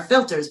and our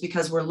filters,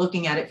 because we're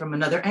looking at it from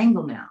another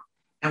angle now.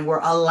 And we're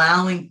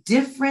allowing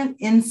different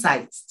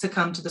insights to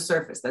come to the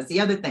surface. That's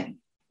the other thing.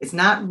 It's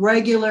not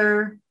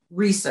regular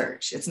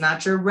research. It's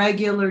not your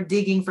regular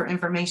digging for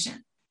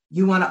information.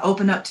 You want to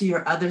open up to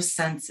your other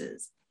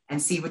senses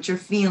and see what you're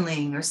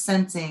feeling or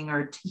sensing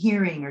or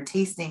hearing or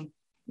tasting.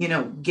 You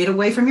know, get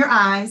away from your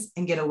eyes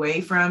and get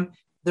away from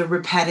the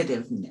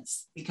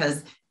repetitiveness,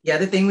 because the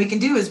other thing we can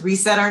do is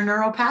reset our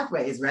neural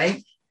pathways,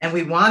 right? And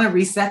we want to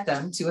reset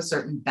them to a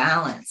certain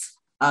balance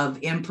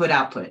of input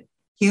output.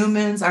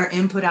 Humans are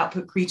input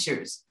output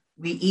creatures.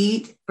 We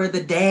eat for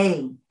the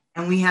day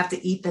and we have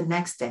to eat the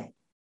next day.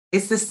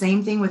 It's the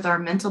same thing with our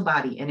mental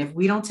body. And if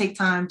we don't take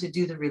time to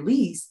do the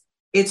release,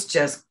 it's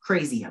just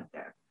crazy up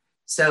there.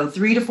 So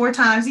 3 to 4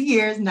 times a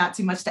year is not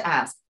too much to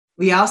ask.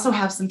 We also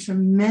have some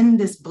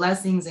tremendous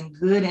blessings and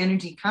good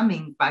energy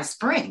coming by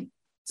spring.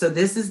 So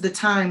this is the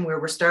time where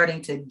we're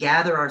starting to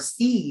gather our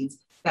seeds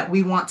that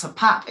we want to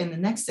pop in the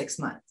next 6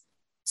 months.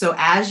 So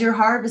as you're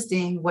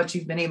harvesting what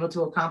you've been able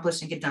to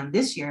accomplish and get done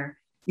this year,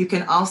 you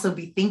can also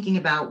be thinking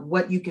about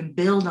what you can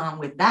build on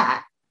with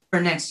that for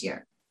next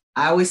year.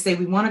 I always say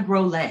we want to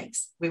grow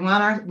legs. We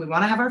want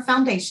to have our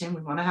foundation.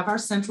 We want to have our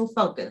central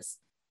focus.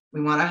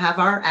 We want to have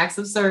our acts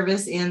of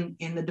service in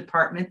the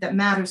department that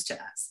matters to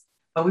us.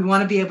 But we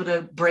want to be able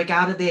to break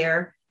out of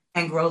there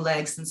and grow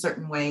legs in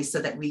certain ways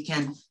so that we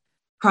can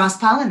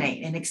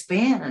cross-pollinate and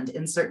expand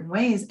in certain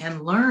ways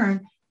and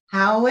learn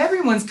how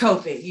everyone's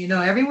coping. You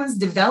know, everyone's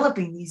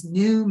developing these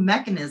new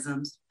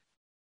mechanisms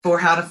for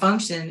how to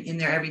function in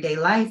their everyday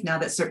life now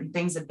that certain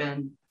things have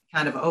been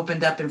kind of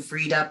opened up and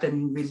freed up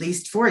and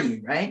released for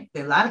you, right?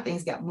 A lot of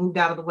things got moved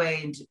out of the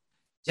way into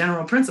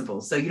general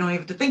principles, so you don't even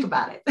have to think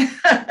about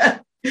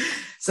it.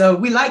 So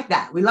we like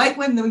that. We like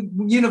when the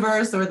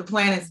universe or the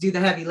planets do the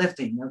heavy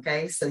lifting,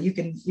 okay? So you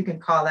can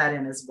call that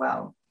in as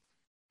well.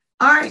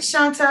 All right,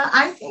 Shanta,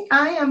 I think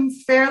I am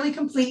fairly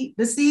complete.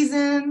 The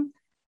season,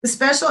 the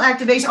special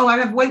activation. Oh, I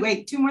have,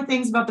 wait, 2 more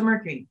things about the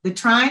Mercury. The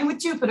trine with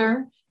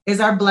Jupiter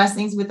is our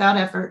blessings without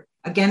effort.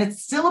 Again,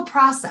 it's still a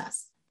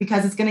process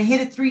because it's going to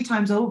hit it 3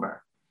 times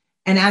over.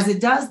 And as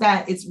it does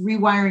that, it's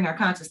rewiring our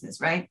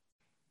consciousness, right?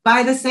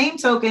 By the same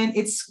token,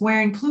 it's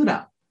squaring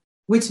Pluto,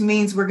 which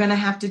means we're going to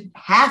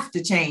have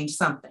to change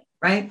something,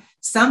 right?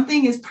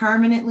 Something is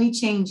permanently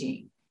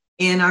changing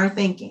in our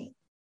thinking,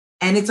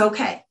 and it's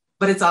okay,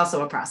 but it's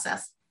also a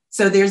process.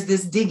 So there's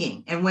this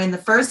digging. And when the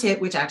first hit,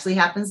 which actually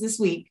happens this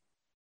week,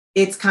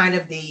 it's kind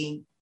of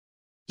the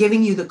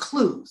giving you the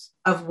clues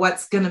of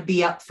what's going to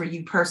be up for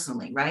you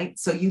personally, right?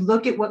 So you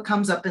look at what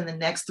comes up in the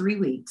next 3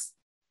 weeks,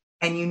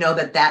 and you know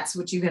that that's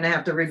what you're going to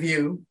have to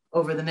review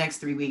over the next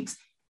 3 weeks.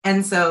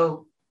 And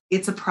so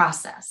it's a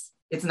process.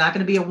 It's not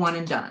going to be a one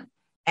and done.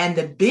 And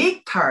the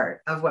big part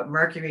of what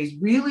Mercury is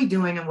really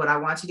doing, and what I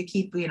want you to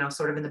keep,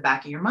 sort of in the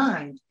back of your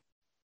mind,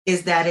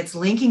 is that it's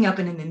linking up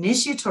in an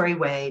initiatory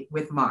way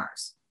with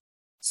Mars.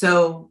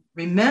 So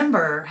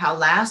remember how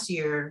last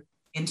year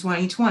in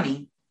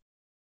 2020,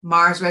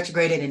 Mars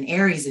retrograded in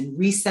Aries and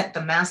reset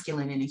the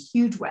masculine in a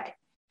huge way.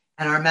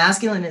 And our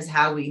masculine is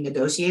how we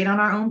negotiate on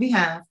our own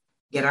behalf,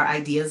 get our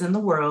ideas in the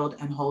world,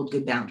 and hold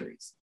good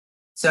boundaries.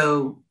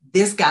 So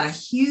this got a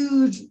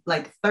huge,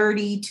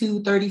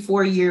 32,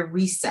 34-year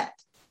reset.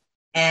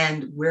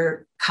 And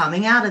we're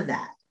coming out of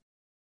that.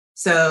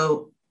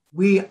 So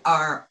we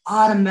are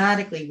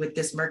automatically, with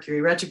this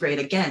Mercury retrograde,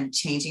 again,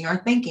 changing our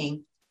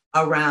thinking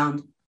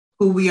around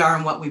who we are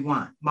and what we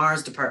want,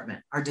 Mars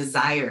department, our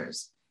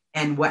desires,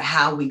 and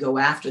how we go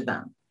after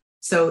them.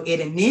 So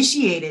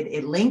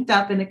it linked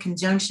up in a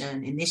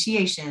conjunction,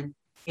 initiation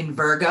in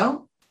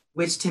Virgo,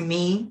 which to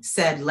me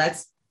said,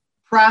 let's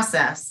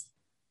process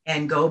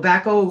and go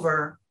back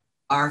over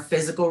our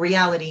physical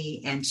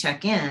reality and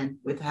check in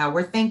with how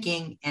we're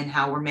thinking and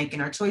how we're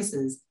making our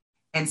choices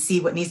and see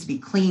what needs to be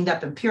cleaned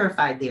up and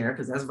purified there,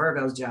 because that's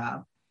Virgo's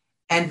job.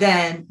 And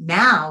then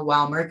now,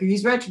 while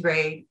Mercury's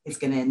retrograde, it's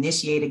going to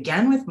initiate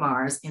again with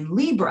Mars in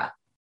Libra.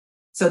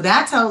 So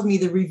that tells me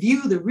the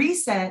review, the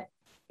reset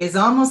is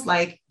almost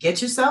like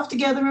get yourself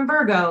together in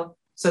Virgo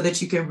so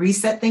that you can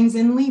reset things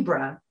in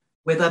Libra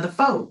with other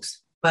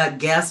folks. But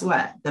guess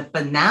what? The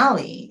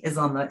finale is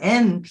on the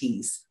end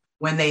piece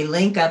when they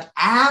link up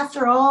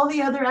after all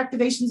the other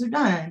activations are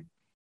done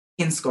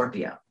in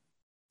Scorpio.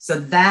 So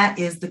that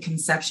is the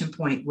conception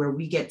point where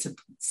we get to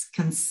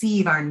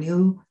conceive our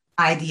new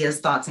ideas,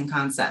 thoughts, and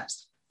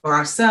concepts. for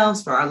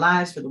ourselves, for our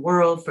lives, for the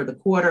world, for the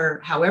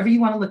quarter, however you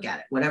want to look at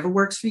it, whatever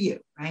works for you,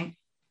 right?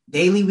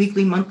 Daily,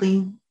 weekly,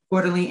 monthly,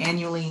 quarterly,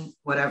 annually,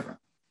 whatever.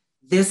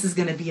 This is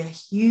going to be a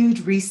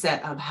huge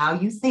reset of how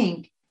you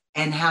think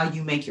and how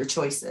you make your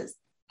choices,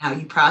 how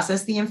you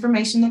process the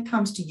information that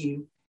comes to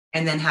you,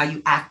 and then how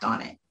you act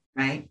on it,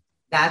 right?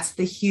 That's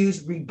the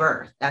huge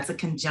rebirth. That's a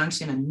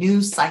conjunction, a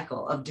new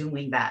cycle of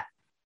doing that,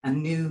 a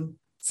new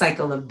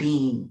cycle of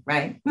being,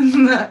 right?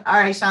 All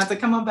right, Shanta,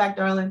 come on back,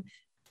 darling.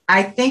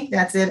 I think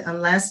that's it,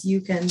 unless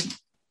you can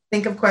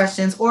think of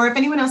questions, or if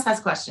anyone else has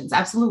questions,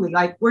 absolutely.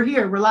 Like, we're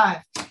here, we're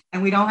live,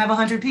 and we don't have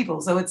 100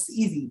 people, so it's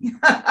easy.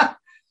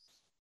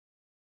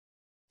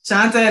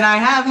 Shanta and I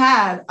have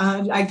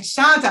had,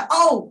 Shanta,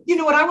 oh, you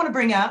know what I want to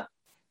bring up?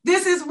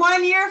 This is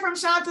 1 year from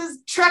Shanta's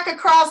trek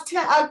across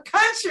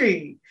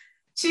country.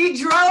 She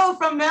drove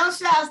from Mount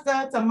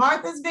Shasta to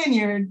Martha's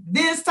Vineyard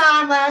this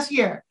time last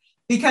year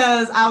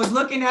because I was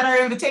looking at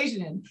her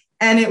invitation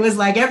and it was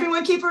like,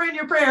 everyone keep her in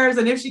your prayers,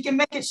 and if she can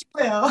make it, she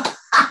will.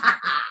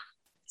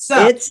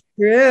 So it's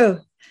true.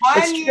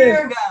 One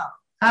year ago.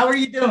 How are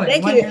you doing?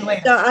 Thank you.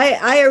 So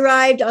I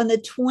arrived on the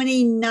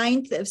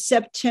 29th of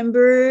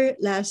September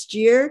last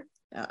year.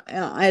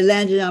 I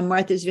landed on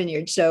Martha's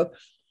Vineyard. So,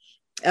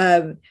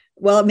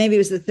 well, maybe it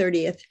was the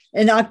 30th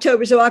in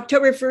October. So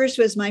October 1st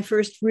was my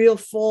first real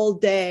full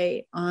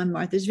day on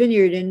Martha's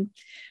Vineyard. And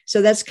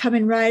so that's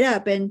coming right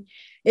up. And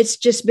it's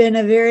just been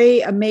a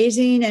very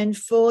amazing and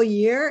full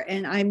year.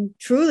 And I'm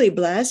truly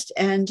blessed.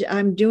 And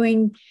I'm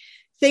doing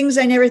things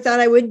I never thought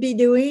I would be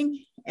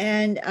doing.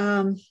 And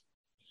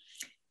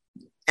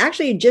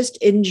actually just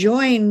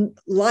enjoying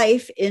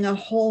life in a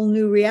whole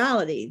new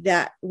reality,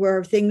 that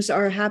where things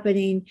are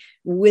happening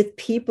with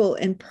people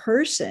in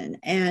person,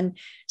 and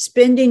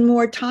spending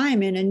more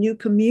time in a new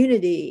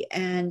community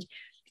and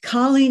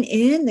calling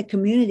in the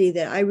community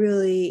that I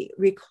really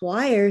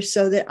require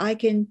so that I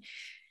can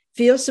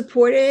feel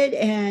supported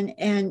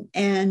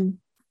and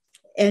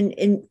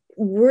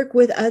work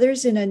with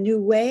others in a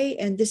new way.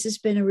 And this has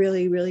been a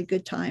really, really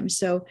good time.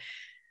 So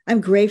I'm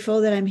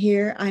grateful that I'm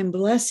here. I'm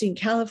blessing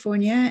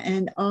California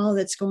and all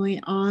that's going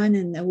on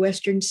in the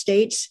Western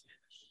states.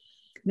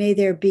 May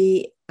there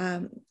be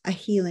a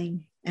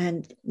healing,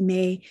 and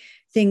may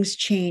things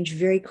change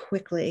very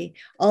quickly.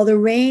 All the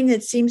rain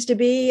that seems to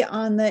be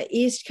on the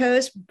East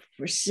Coast,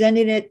 we're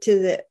sending it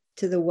to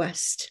the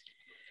West,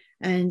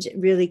 and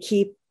really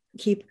keep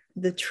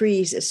the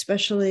trees,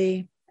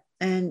 especially,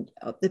 and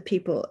the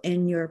people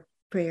in your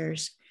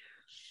prayers.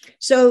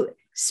 So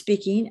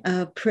speaking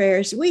of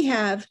prayers, we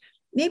have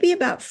maybe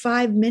about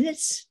 5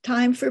 minutes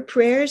time for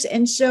prayers.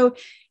 And so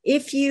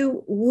if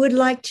you would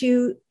like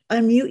to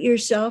unmute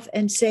yourself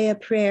and say a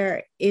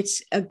prayer,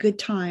 it's a good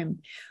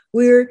time.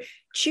 We're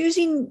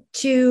choosing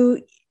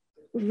to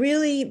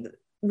really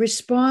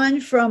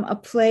respond from a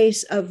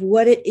place of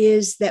what it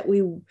is that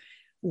we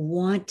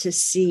want to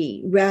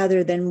see,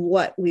 rather than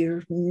what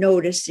we're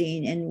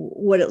noticing and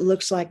what it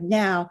looks like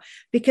now,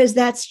 because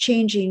that's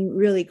changing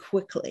really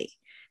quickly.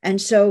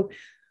 And so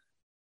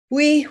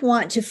we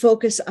want to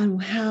focus on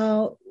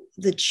how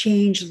the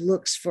change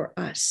looks for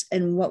us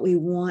and what we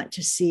want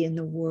to see in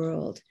the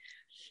world.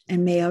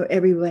 And may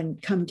everyone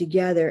come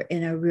together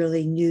in a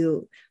really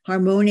new,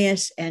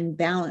 harmonious, and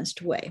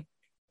balanced way.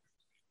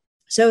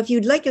 So if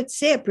you'd like to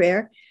say a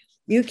prayer,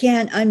 you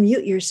can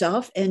unmute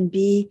yourself and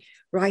be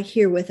right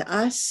here with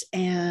us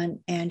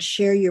and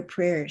share your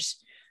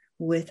prayers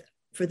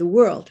for the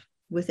world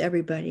with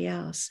everybody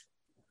else.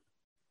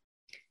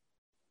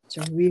 It's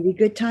a really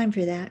good time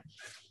for that.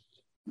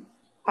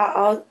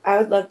 I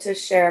would love to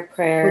share a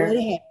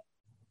prayer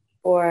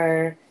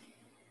for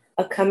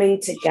a coming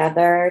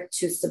together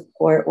to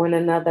support one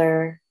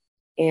another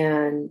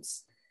and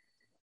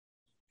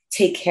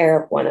take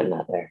care of one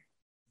another.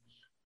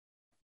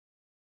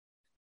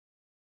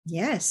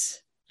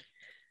 Yes.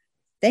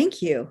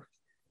 Thank you.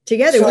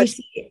 Together short, we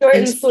see it. Short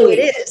and sweet.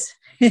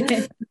 It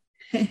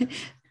is.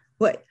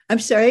 What? I'm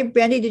sorry,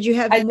 Brandy, did you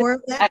have more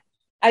of that?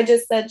 I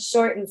just said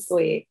short and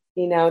sweet,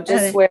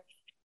 just where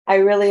I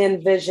really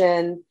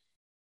envision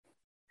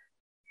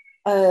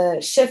a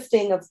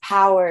shifting of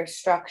power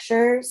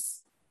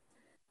structures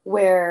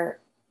where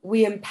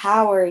we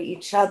empower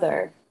each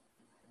other,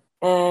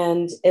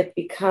 and it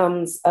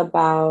becomes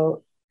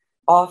about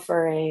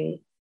offering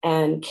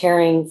and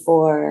caring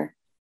for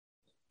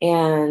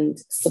and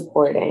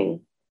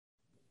supporting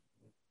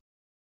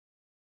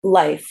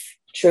life,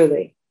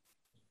 truly,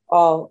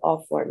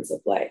 all forms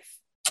of life.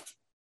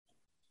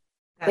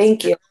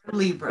 Thank you.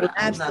 Libra.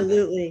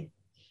 Absolutely.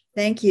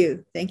 Thank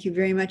you. Thank you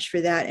very much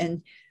for that.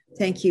 And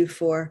thank you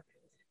for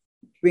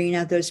bringing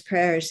out those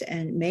prayers,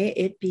 and may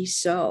it be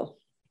so.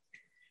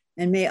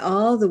 And may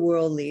all the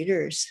world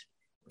leaders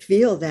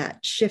feel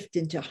that shift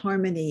into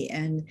harmony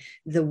and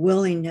the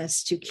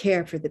willingness to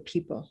care for the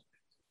people.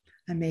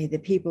 And may the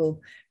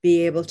people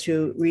be able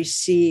to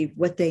receive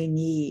what they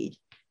need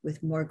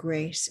with more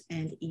grace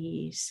and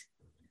ease.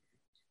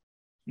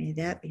 May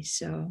that be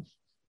so.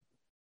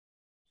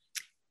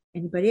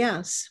 Anybody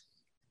else?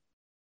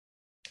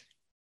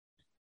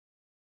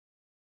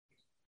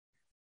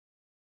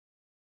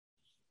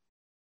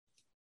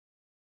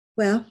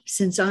 Well,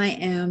 since I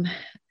am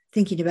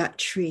thinking about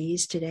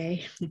trees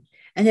today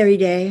and every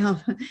day,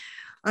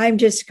 I'm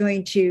just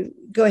going to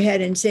go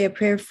ahead and say a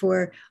prayer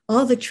for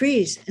all the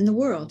trees in the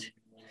world.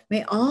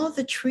 May all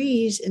the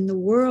trees in the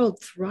world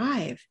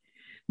thrive.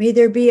 May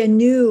there be a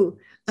new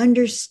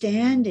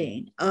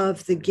understanding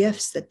of the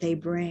gifts that they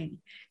bring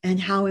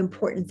and how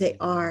important they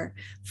are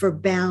for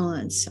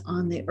balance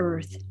on the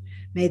earth.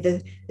 May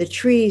the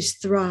trees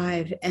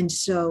thrive, and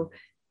so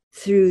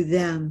through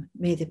them,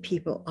 may the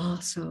people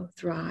also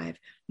thrive.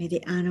 May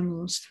the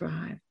animals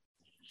thrive.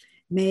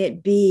 May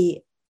it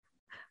be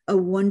a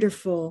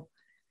wonderful,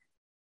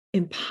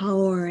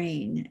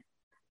 empowering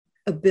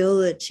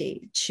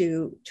ability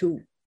to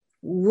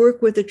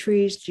work with the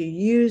trees, to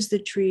use the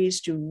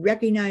trees, to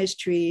recognize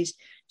trees,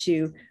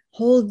 to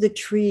hold the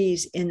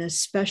trees in a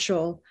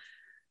special,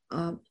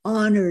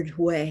 honored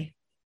way,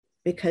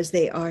 because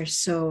they are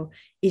so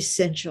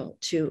essential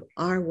to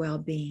our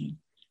well-being,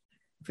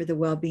 for the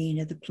well-being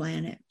of the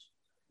planet.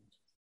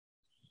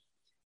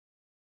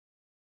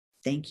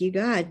 Thank you,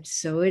 God.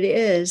 So it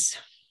is.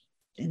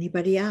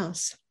 Anybody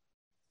else?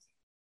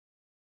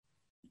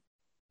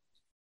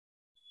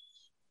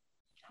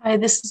 Hi,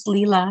 this is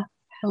Leela.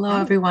 Hello,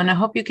 everyone. I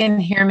hope you can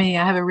hear me.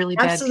 I have a really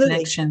bad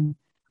connection.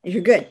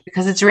 You're good.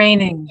 Because it's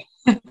raining.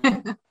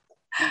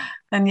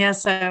 And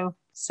yes, I'll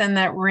send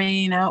that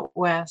rain out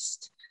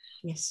west.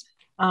 Yes.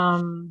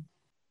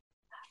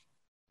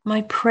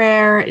 My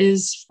prayer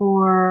is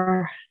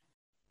for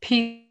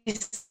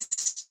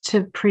peace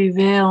to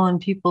prevail in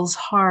people's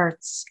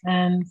hearts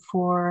and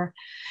for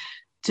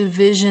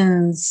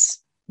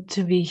divisions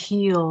to be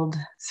healed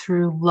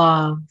through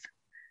love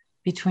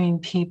between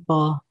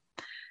people,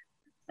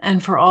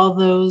 and for all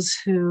those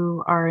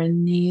who are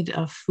in need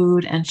of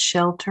food and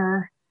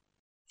shelter,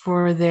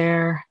 for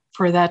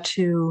that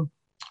to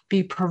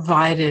be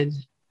provided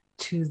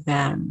to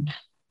them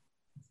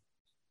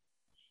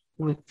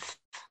with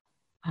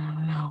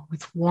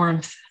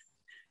warmth,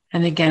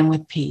 and again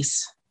with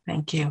peace.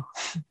 Thank you.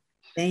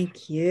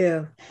 Thank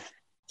you.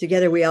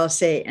 Together we all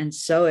say, and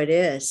so it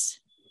is.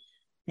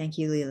 Thank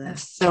you, Leela. And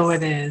so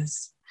it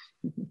is.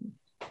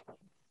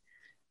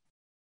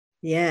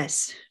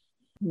 Yes.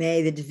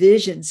 May the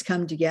divisions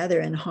come together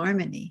in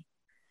harmony.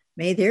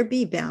 May there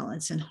be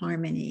balance and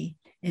harmony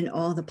in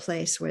all the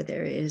place where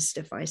there is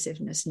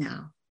divisiveness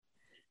now.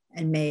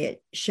 And may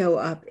it show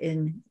up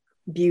in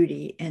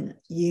beauty and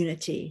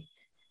unity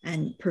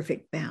and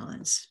perfect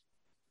balance.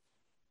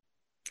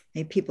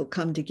 May people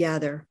come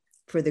together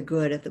for the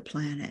good of the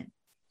planet,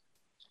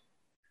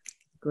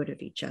 good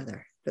of each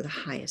other, for the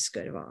highest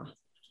good of all.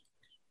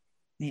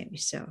 May it be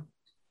so.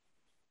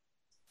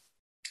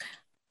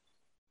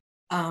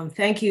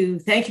 Thank you.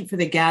 Thank you for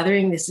the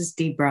gathering. This is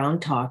Dee Brown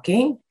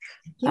talking.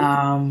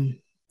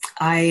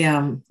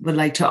 I would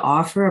like to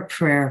offer a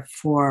prayer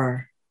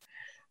for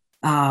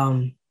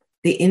the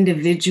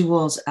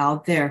individuals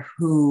out there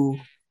who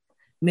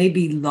may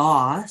be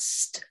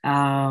lost,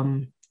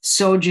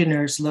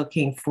 sojourners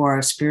looking for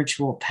a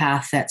spiritual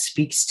path that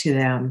speaks to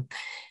them,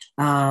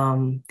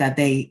 that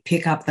they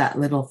pick up that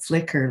little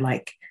flicker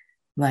like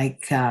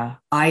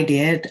I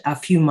did a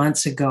few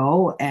months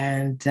ago,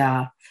 and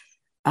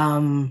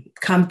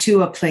come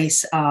to a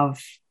place of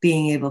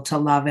being able to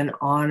love and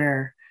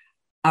honor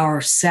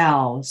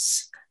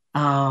ourselves,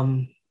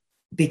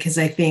 because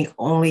I think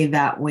only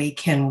that way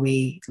can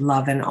we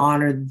love and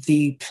honor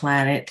the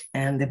planet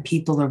and the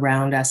people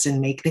around us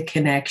and make the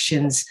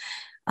connections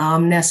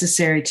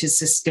necessary to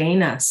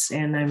sustain us.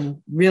 And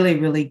I'm really,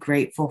 really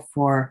grateful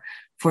for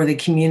the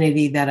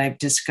community that I've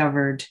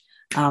discovered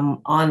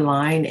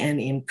online and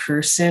in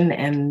person.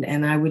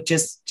 And I would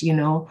just,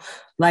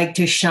 like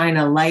to shine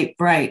a light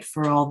bright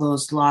for all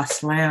those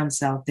lost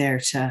lambs out there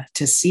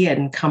to see it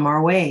and come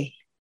our way.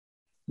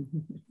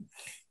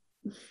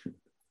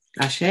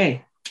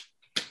 Ashe.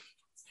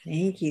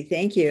 Thank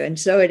you. And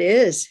so it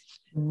is.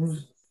 Mm.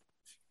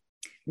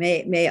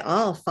 May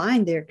all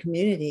find their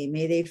community.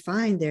 May they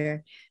find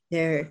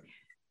their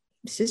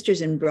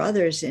sisters and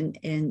brothers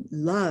in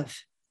love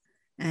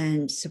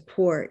and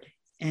support,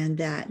 and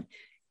that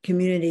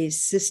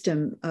community's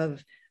system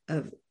of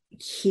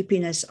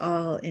keeping us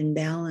all in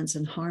balance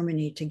and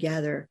harmony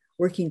together,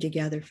 working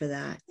together for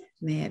that.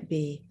 May it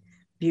be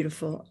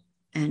beautiful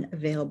and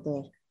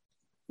available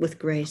with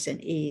grace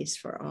and ease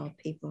for all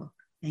people.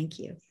 Thank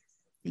you.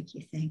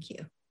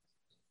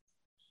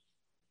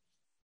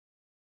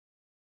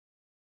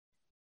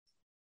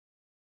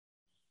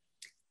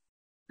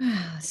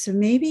 So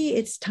maybe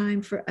it's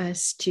time for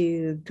us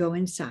to go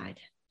inside.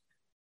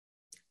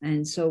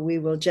 And so we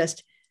will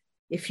just,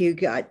 if you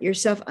got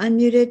yourself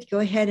unmuted, go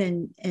ahead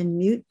and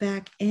mute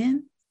back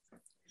in.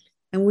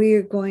 And we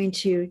are going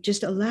to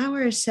just allow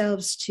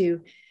ourselves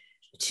to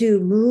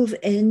move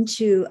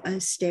into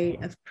a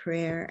state of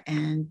prayer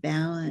and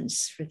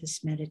balance for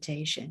this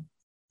meditation.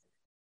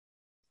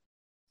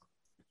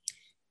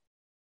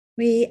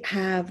 We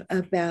have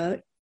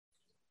about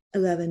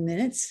 11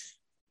 minutes,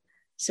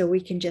 so we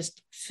can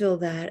just fill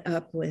that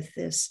up with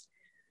this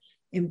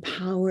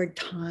empowered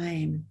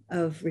time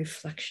of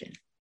reflection.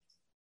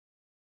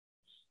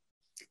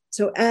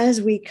 So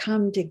as we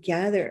come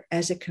together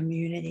as a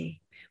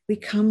community, we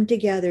come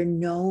together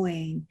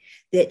knowing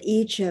that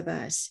each of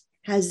us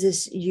has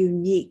this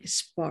unique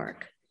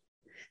spark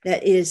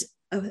that is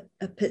a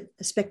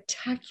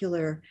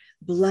spectacular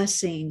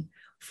blessing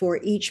for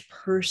each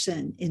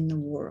person in the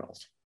world.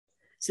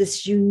 It's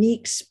this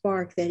unique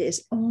spark that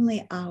is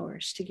only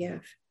ours to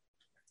give.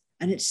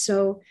 And it's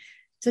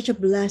such a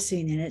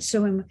blessing, and it's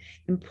so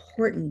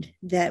important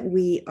that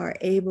we are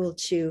able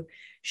to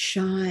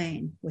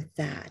shine with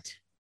that,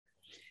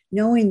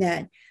 knowing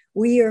that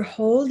we are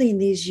holding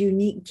these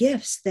unique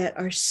gifts that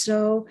are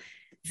so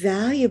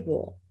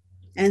valuable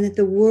and that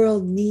the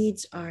world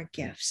needs our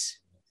gifts.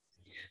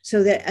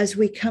 So that as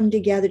we come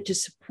together to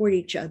support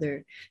each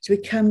other, as we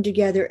come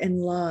together in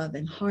love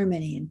and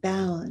harmony and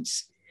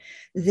balance,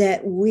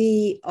 that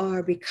we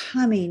are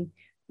becoming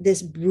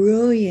this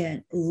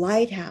brilliant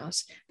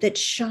lighthouse that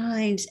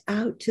shines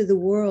out to the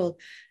world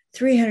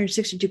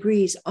 360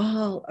 degrees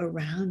all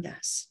around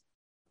us.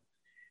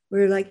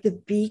 We're like the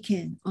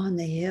beacon on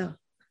the hill.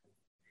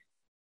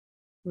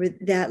 We're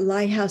that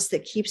lighthouse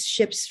that keeps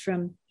ships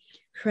from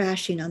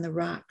crashing on the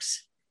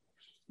rocks.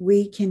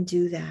 We can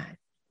do that.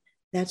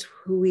 That's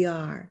who we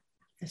are.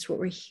 That's what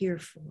we're here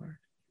for.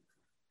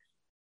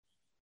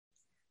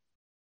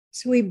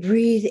 So we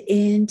breathe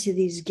into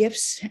these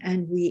gifts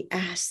and we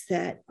ask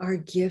that our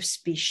gifts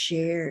be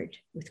shared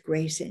with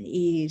grace and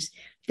ease,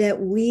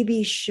 that we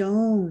be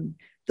shown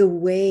the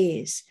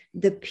ways,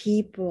 the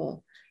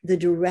people, the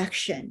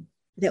direction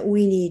that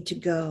we need to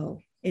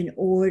go in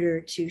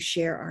order to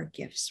share our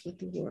gifts with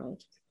the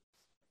world.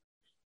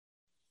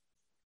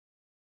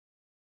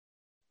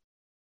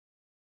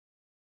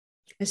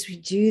 As we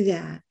do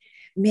that,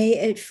 may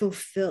it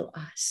fulfill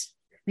us.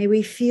 May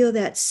we feel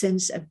that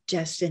sense of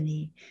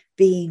destiny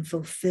being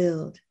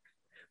fulfilled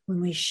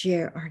when we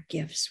share our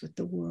gifts with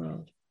the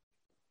world.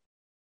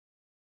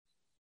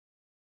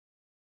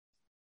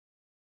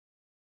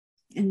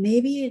 And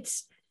maybe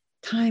it's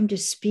time to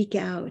speak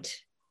out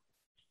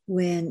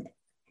when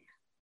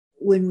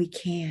we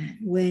can,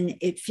 when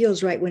it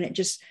feels right, when it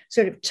just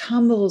sort of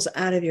tumbles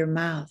out of your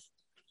mouth.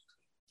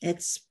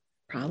 It's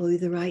probably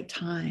the right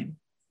time.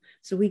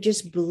 So we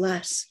just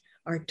bless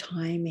our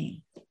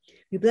timing.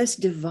 We bless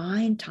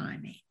divine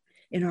timing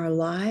in our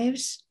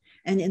lives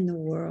and in the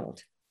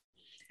world.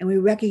 And we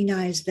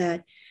recognize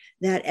that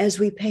as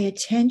we pay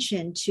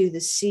attention to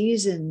the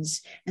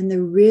seasons and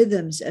the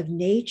rhythms of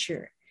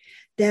nature,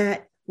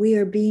 that we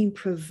are being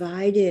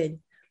provided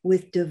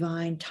with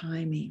divine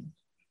timing.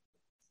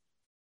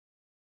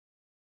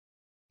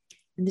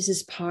 And this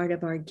is part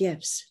of our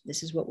gifts.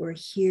 This is what we're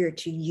here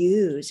to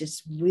use.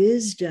 It's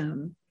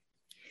wisdom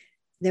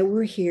that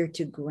we're here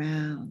to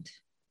ground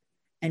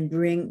and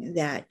bring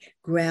that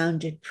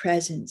grounded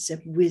presence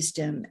of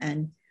wisdom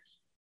and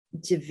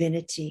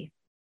divinity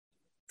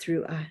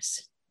through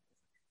us.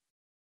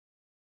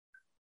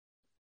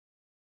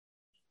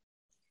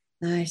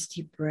 Nice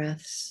deep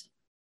breaths.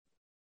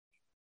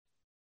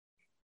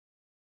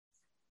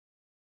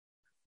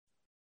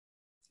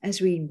 As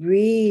we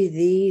breathe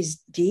these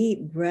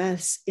deep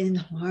breaths in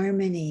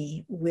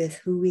harmony with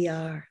who we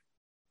are,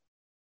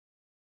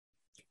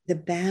 the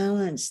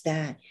balance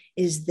that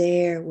is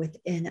there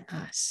within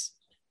us,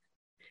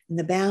 and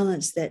the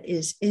balance that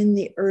is in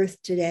the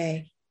earth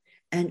today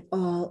and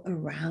all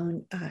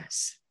around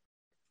us.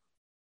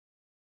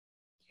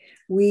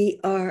 We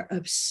are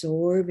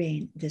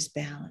absorbing this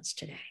balance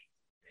today.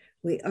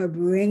 We are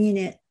bringing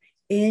it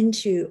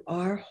into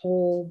our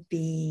whole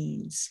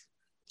beings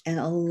and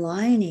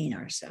aligning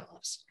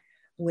ourselves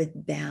with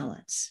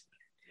balance.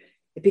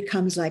 It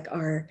becomes like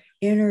our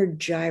inner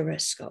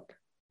gyroscope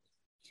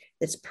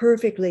that's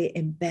perfectly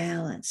in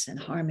balance and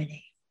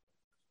harmony.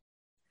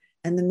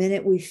 And the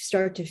minute we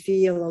start to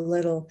feel a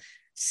little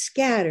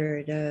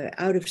scattered,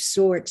 out of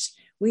sorts,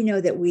 we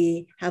know that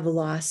we have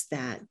lost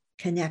that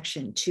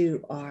connection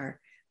to our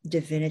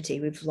divinity.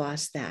 We've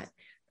lost that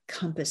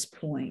compass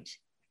point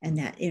and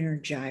that inner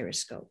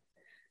gyroscope.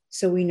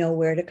 So we know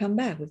where to come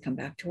back. We come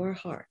back to our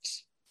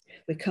hearts.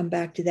 We come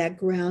back to that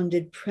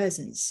grounded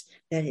presence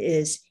that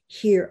is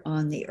here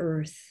on the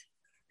earth.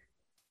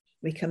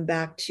 We come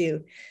back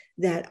to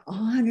that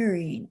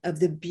honoring of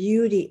the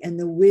beauty and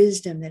the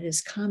wisdom that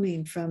is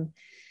coming from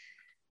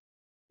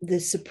the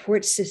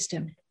support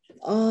system.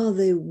 All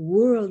the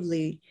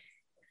worldly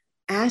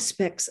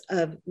aspects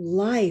of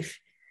life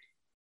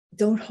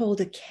don't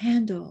hold a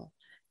candle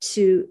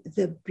to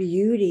the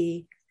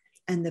beauty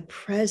and the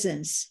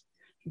presence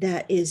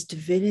that is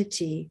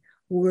divinity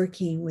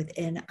working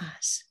within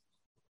us.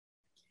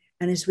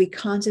 And as we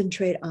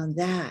concentrate on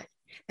that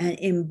and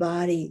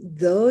embody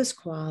those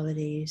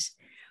qualities,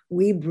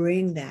 we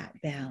bring that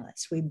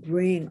balance. We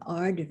bring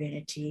our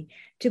divinity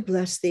to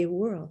bless the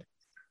world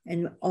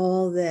and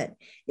all that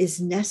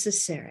is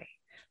necessary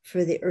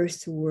for the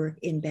earth to work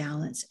in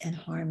balance and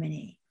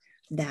harmony.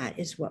 That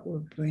is what we're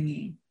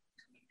bringing.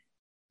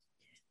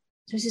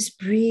 So just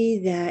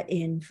breathe that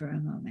in for a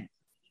moment.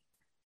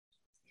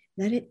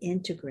 Let it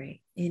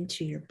integrate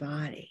into your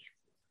body.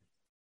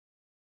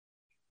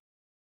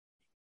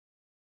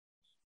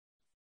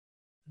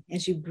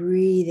 As you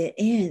breathe it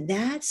in,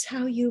 that's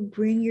how you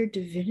bring your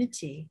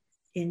divinity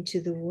into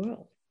the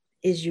world,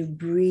 is you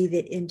breathe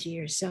it into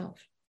yourself.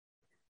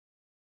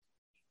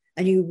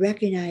 And you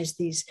recognize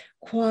these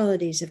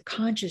qualities of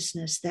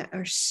consciousness that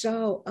are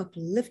so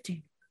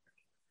uplifting.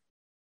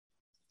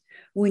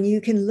 When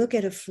you can look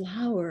at a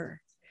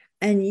flower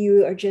and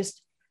you are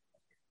just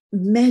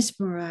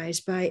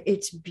mesmerized by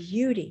its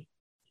beauty,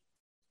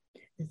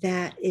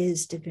 that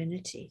is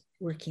divinity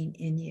working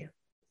in you.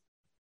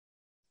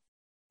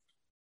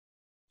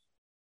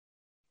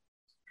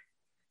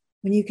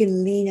 When you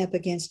can lean up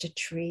against a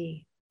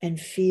tree and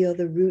feel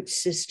the root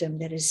system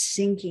that is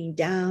sinking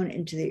down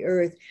into the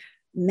earth,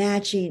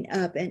 matching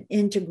up and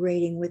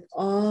integrating with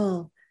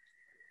all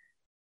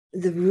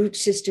the root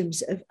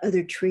systems of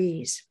other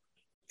trees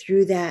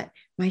through that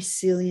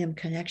mycelium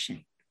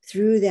connection,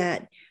 through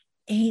that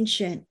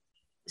ancient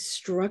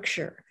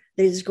structure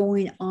that is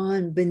going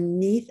on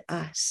beneath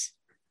us,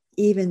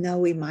 even though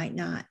we might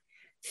not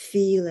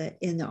feel it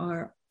in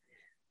our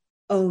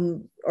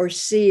own or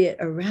see it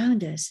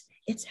around us.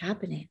 It's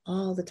happening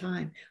all the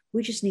time.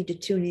 We just need to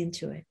tune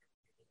into it.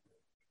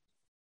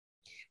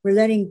 We're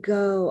letting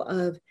go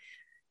of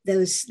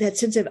that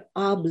sense of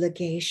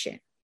obligation,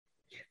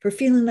 for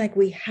feeling like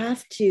we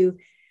have to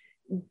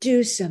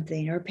do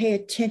something or pay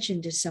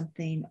attention to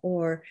something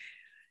or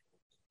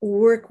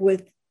work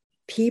with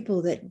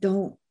people that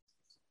don't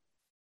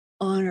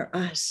honor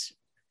us,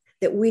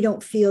 that we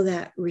don't feel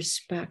that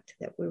respect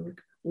that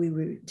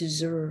we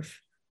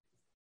deserve.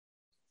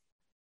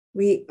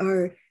 We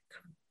are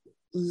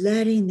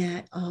letting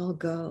that all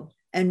go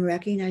and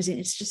recognizing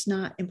it's just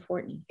not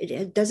important.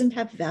 It doesn't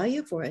have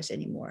value for us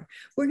anymore.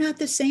 We're not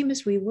the same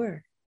as we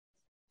were.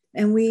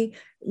 And we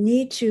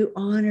need to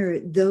honor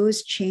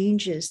those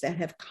changes that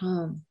have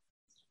come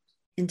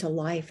into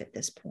life at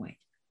this point.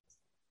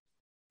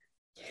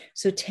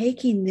 So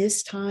taking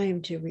this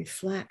time to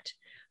reflect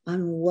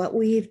on what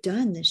we've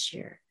done this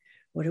year.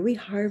 What are we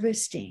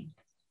harvesting?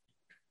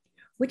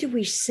 What did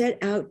we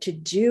set out to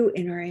do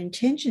in our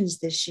intentions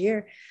this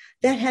year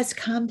that has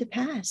come to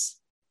pass?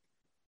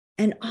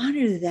 And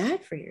honor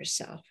that for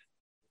yourself.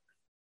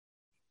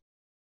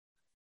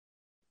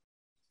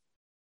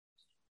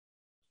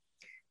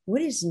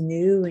 What is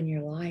new in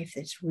your life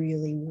that's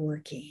really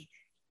working?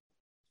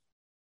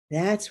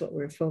 That's what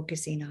we're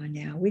focusing on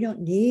now. We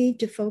don't need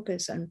to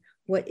focus on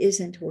what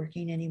isn't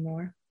working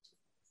anymore.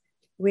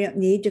 We don't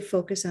need to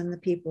focus on the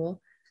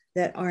people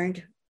that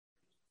aren't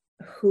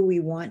who we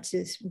want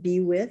to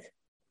be with.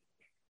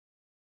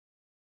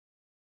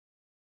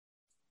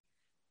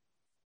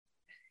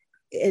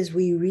 As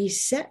we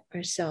reset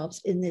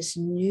ourselves in this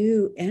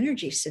new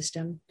energy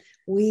system,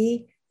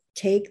 we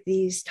take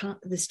this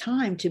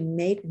time to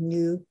make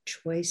new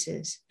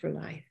choices for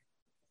life.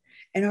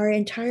 And our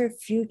entire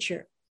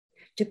future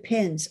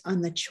depends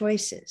on the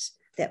choices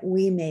that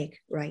we make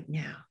right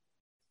now.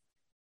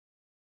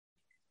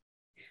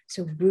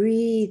 So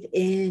breathe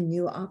in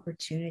new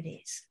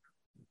opportunities.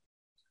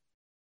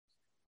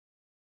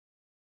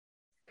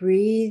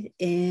 Breathe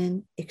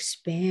in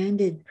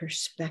expanded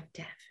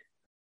perspective.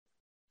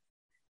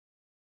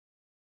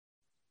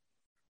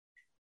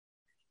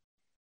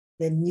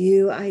 The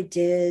new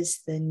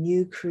ideas, the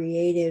new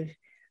creative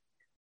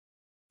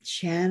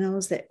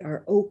channels that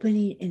are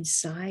opening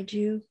inside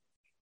you,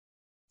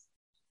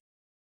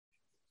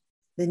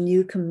 the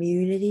new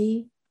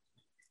community,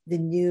 the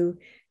new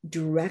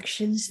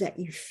directions that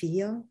you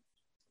feel,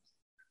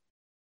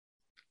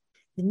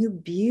 the new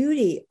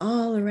beauty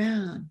all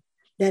around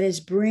that is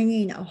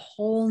bringing a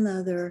whole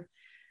nother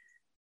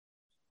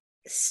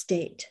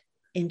state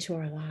into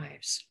our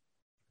lives.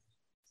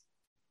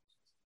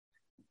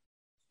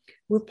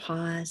 We're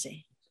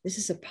pausing. This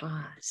is a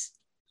pause.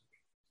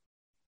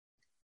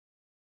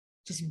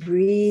 Just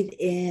breathe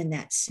in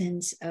that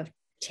sense of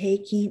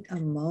taking a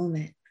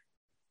moment.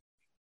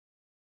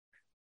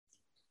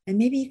 And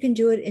maybe you can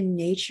do it in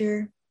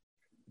nature.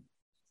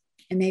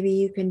 And maybe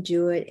you can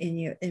do it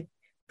in the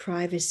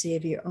privacy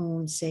of your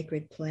own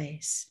sacred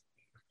place.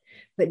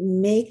 But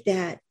make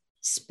that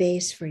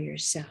space for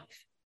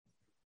yourself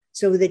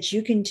so that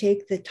you can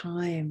take the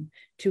time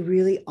to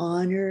really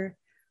honor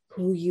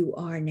who you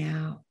are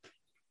now.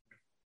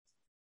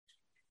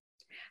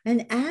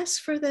 And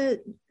ask for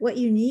what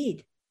you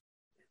need.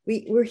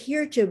 We're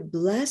here to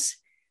bless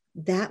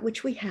that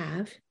which we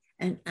have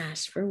and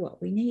ask for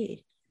what we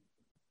need.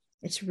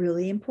 It's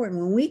really important.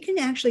 When we can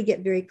actually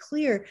get very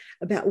clear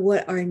about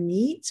what our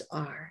needs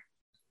are,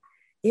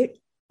 it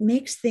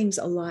makes things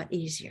a lot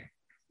easier.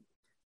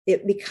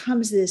 It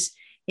becomes this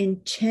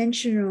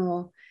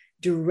intentional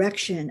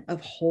direction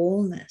of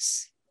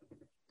wholeness.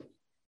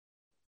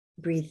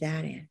 Breathe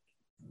that in.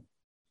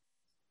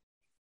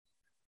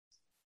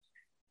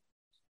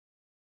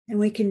 And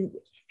we can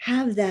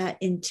have that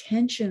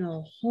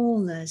intentional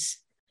wholeness.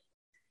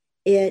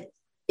 It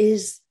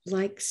is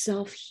like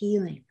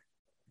self-healing.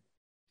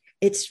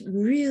 It's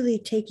really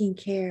taking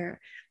care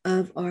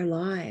of our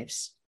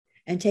lives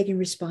and taking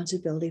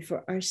responsibility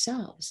for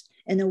ourselves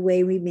in a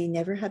way we may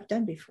never have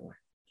done before.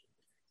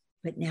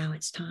 But now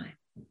it's time.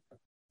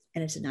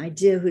 And it's an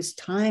idea whose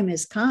time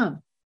has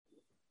come.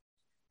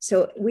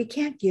 So we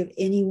can't give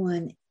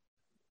anyone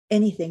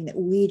anything that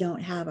we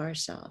don't have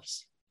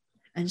ourselves.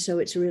 And so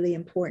it's really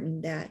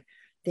important that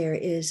there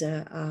is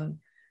a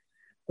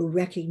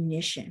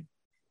recognition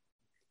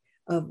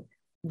of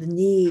the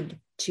need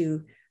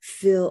to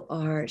fill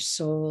our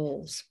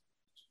soul's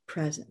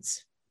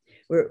presence.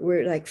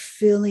 We're like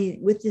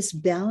filling with this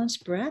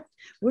balanced breath,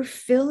 we're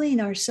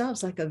filling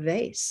ourselves like a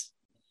vase.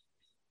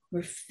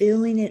 We're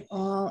filling it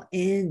all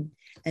in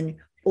and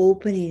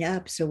opening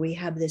up so we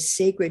have this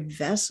sacred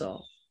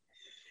vessel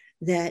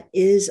that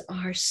is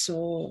our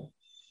soul,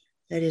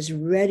 that is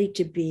ready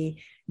to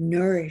be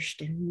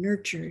nourished and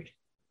nurtured.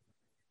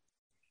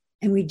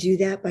 And we do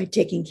that by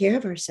taking care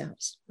of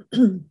ourselves.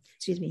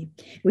 Excuse me.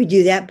 We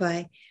do that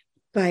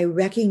by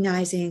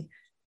recognizing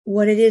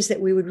what it is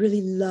that we would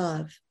really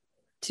love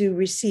to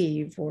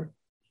receive or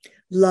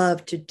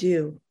love to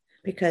do.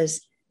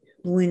 Because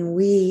when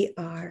we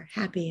are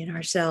happy in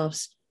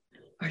ourselves,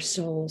 our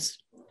souls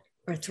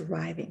are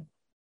thriving,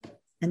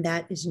 and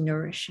that is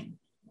nourishing.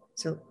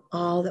 So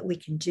all that we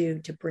can do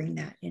to bring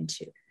that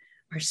into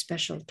our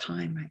special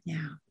time right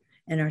now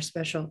and our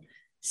special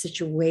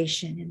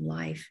situation in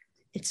life,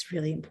 it's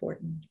really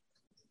important.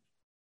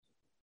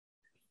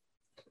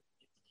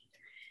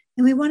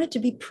 And we want it to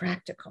be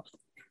practical.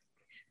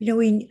 You know,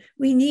 we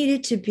need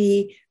it to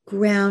be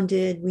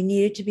grounded. We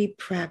need it to be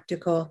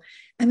practical.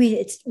 I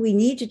mean, we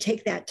need to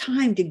take that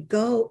time to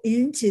go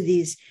into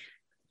these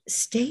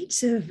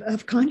states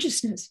of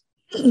consciousness.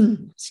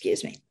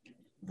 Excuse me,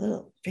 a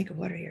little drink of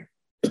water here.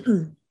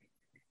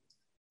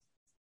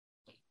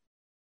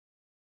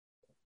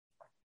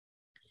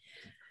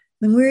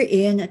 When we're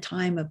in a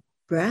time of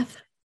breath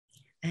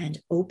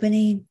and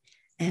opening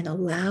and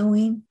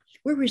allowing,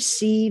 we're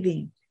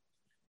receiving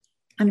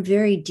on a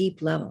very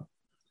deep level.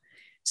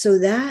 So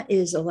that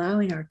is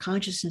allowing our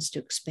consciousness to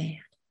expand.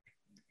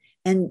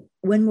 And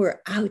when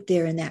we're out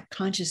there in that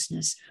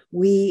consciousness,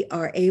 we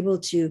are able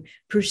to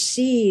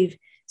perceive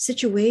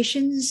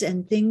situations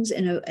and things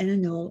in a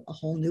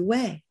whole new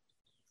way.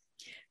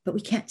 But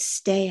we can't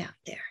stay out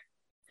there.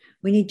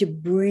 We need to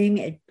bring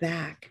it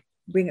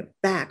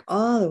back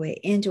all the way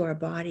into our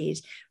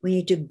bodies. We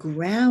need to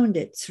ground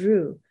it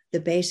through the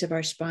base of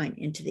our spine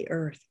into the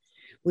earth.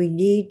 We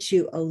need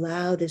to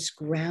allow this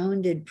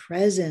grounded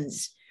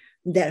presence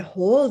that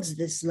holds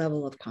this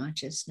level of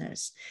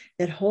consciousness,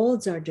 that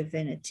holds our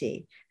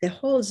divinity, that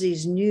holds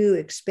these new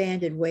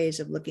expanded ways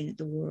of looking at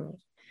the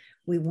world.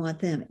 We want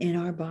them in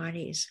our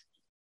bodies.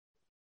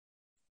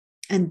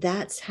 And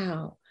that's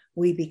how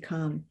we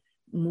become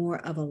more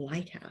of a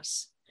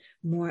lighthouse,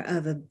 more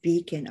of a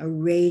beacon, a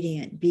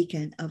radiant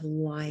beacon of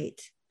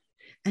light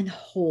and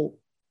hope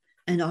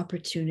and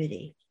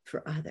opportunity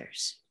for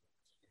others.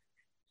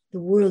 The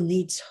world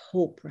needs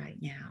hope right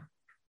now.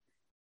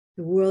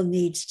 The world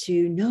needs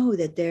to know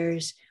that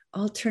there's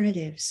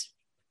alternatives,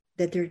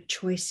 that there are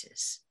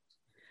choices,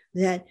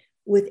 that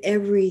with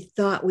every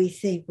thought we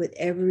think, with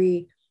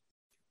every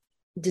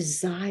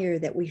desire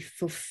that we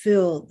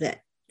fulfill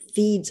that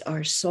feeds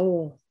our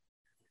soul,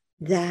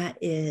 that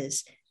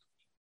is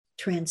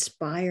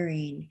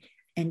transpiring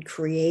and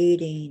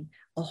creating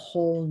a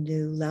whole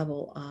new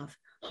level of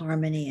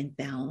harmony and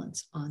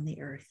balance on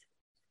the earth.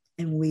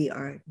 And we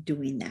are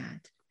doing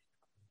that.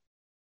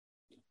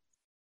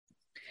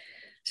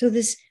 So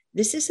this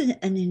is an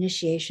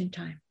initiation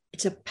time.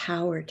 It's a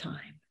power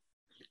time.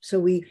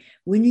 So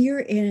when you're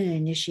in an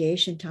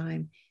initiation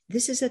time,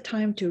 this is a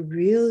time to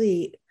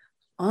really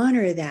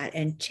honor that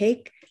and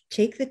take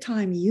the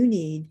time you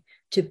need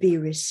to be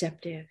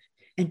receptive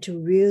and to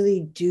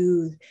really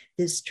do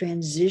this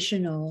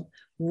transitional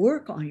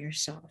work on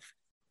yourself.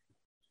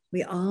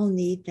 We all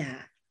need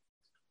that.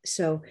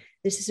 So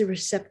this is a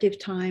receptive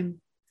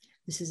time.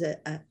 This is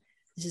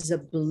a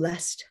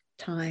blessed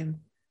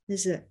time.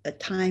 This is a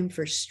time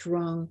for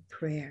strong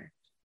prayer.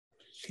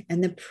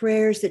 And the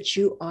prayers that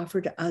you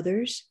offer to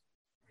others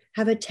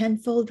have a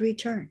tenfold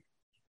return.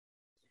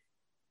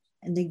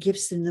 And the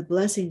gifts and the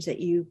blessings that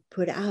you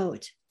put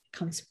out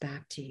comes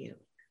back to you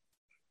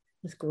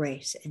with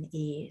grace and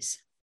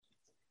ease.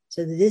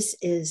 So this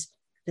is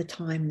the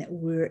time that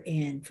we're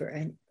in for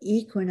an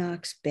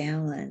equinox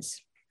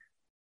balance.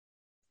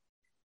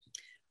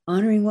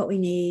 Honoring what we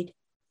need,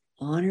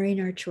 honoring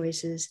our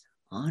choices,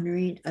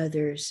 honoring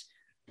others,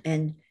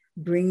 and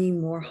bringing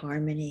more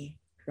harmony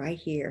right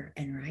here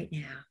and right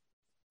now.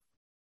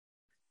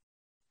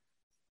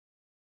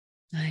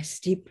 Nice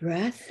deep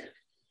breath.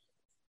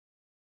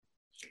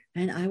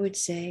 And I would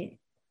say,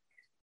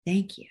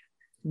 thank you.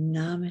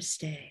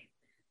 Namaste.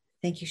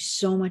 Thank you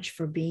so much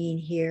for being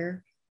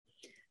here.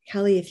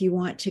 Kelly, if you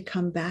want to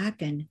come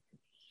back and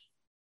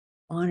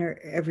honor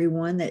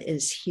everyone that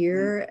is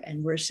here,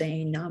 and we're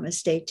saying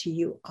namaste to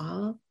you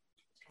all.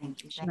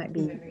 Thank you. She might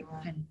be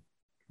kind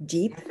of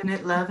deep.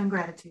 Infinite love and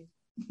gratitude.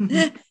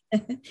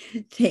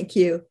 Thank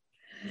you.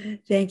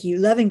 Thank you.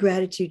 Love and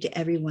gratitude to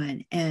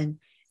everyone. And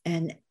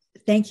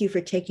thank you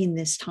for taking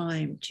this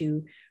time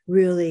to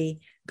really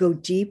go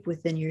deep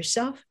within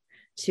yourself,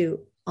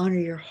 to honor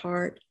your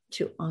heart,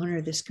 to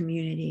honor this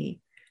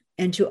community,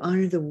 and to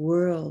honor the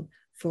world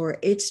for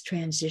its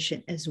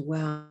transition as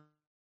well.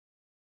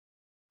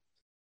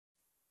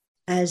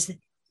 As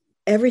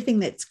everything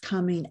that's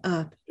coming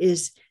up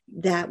is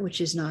that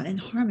which is not in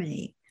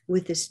harmony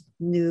with this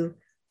new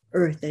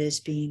earth that is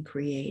being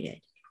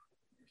created.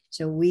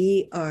 So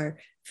we are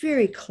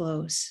very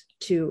close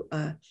to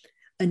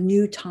a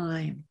new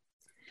time.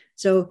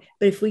 So,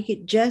 but if we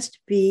could just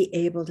be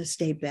able to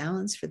stay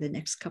balanced for the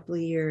next couple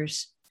of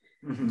years,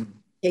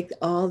 take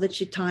all that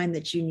your time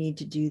that you need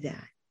to do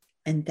that,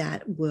 and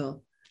that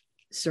will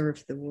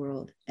serve the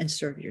world and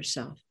serve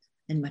yourself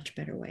in much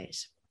better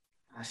ways.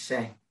 Ashe.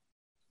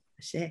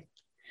 Ashe.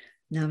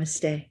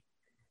 Namaste.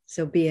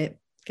 So be it.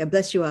 God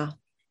bless you all.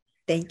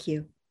 Thank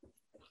you.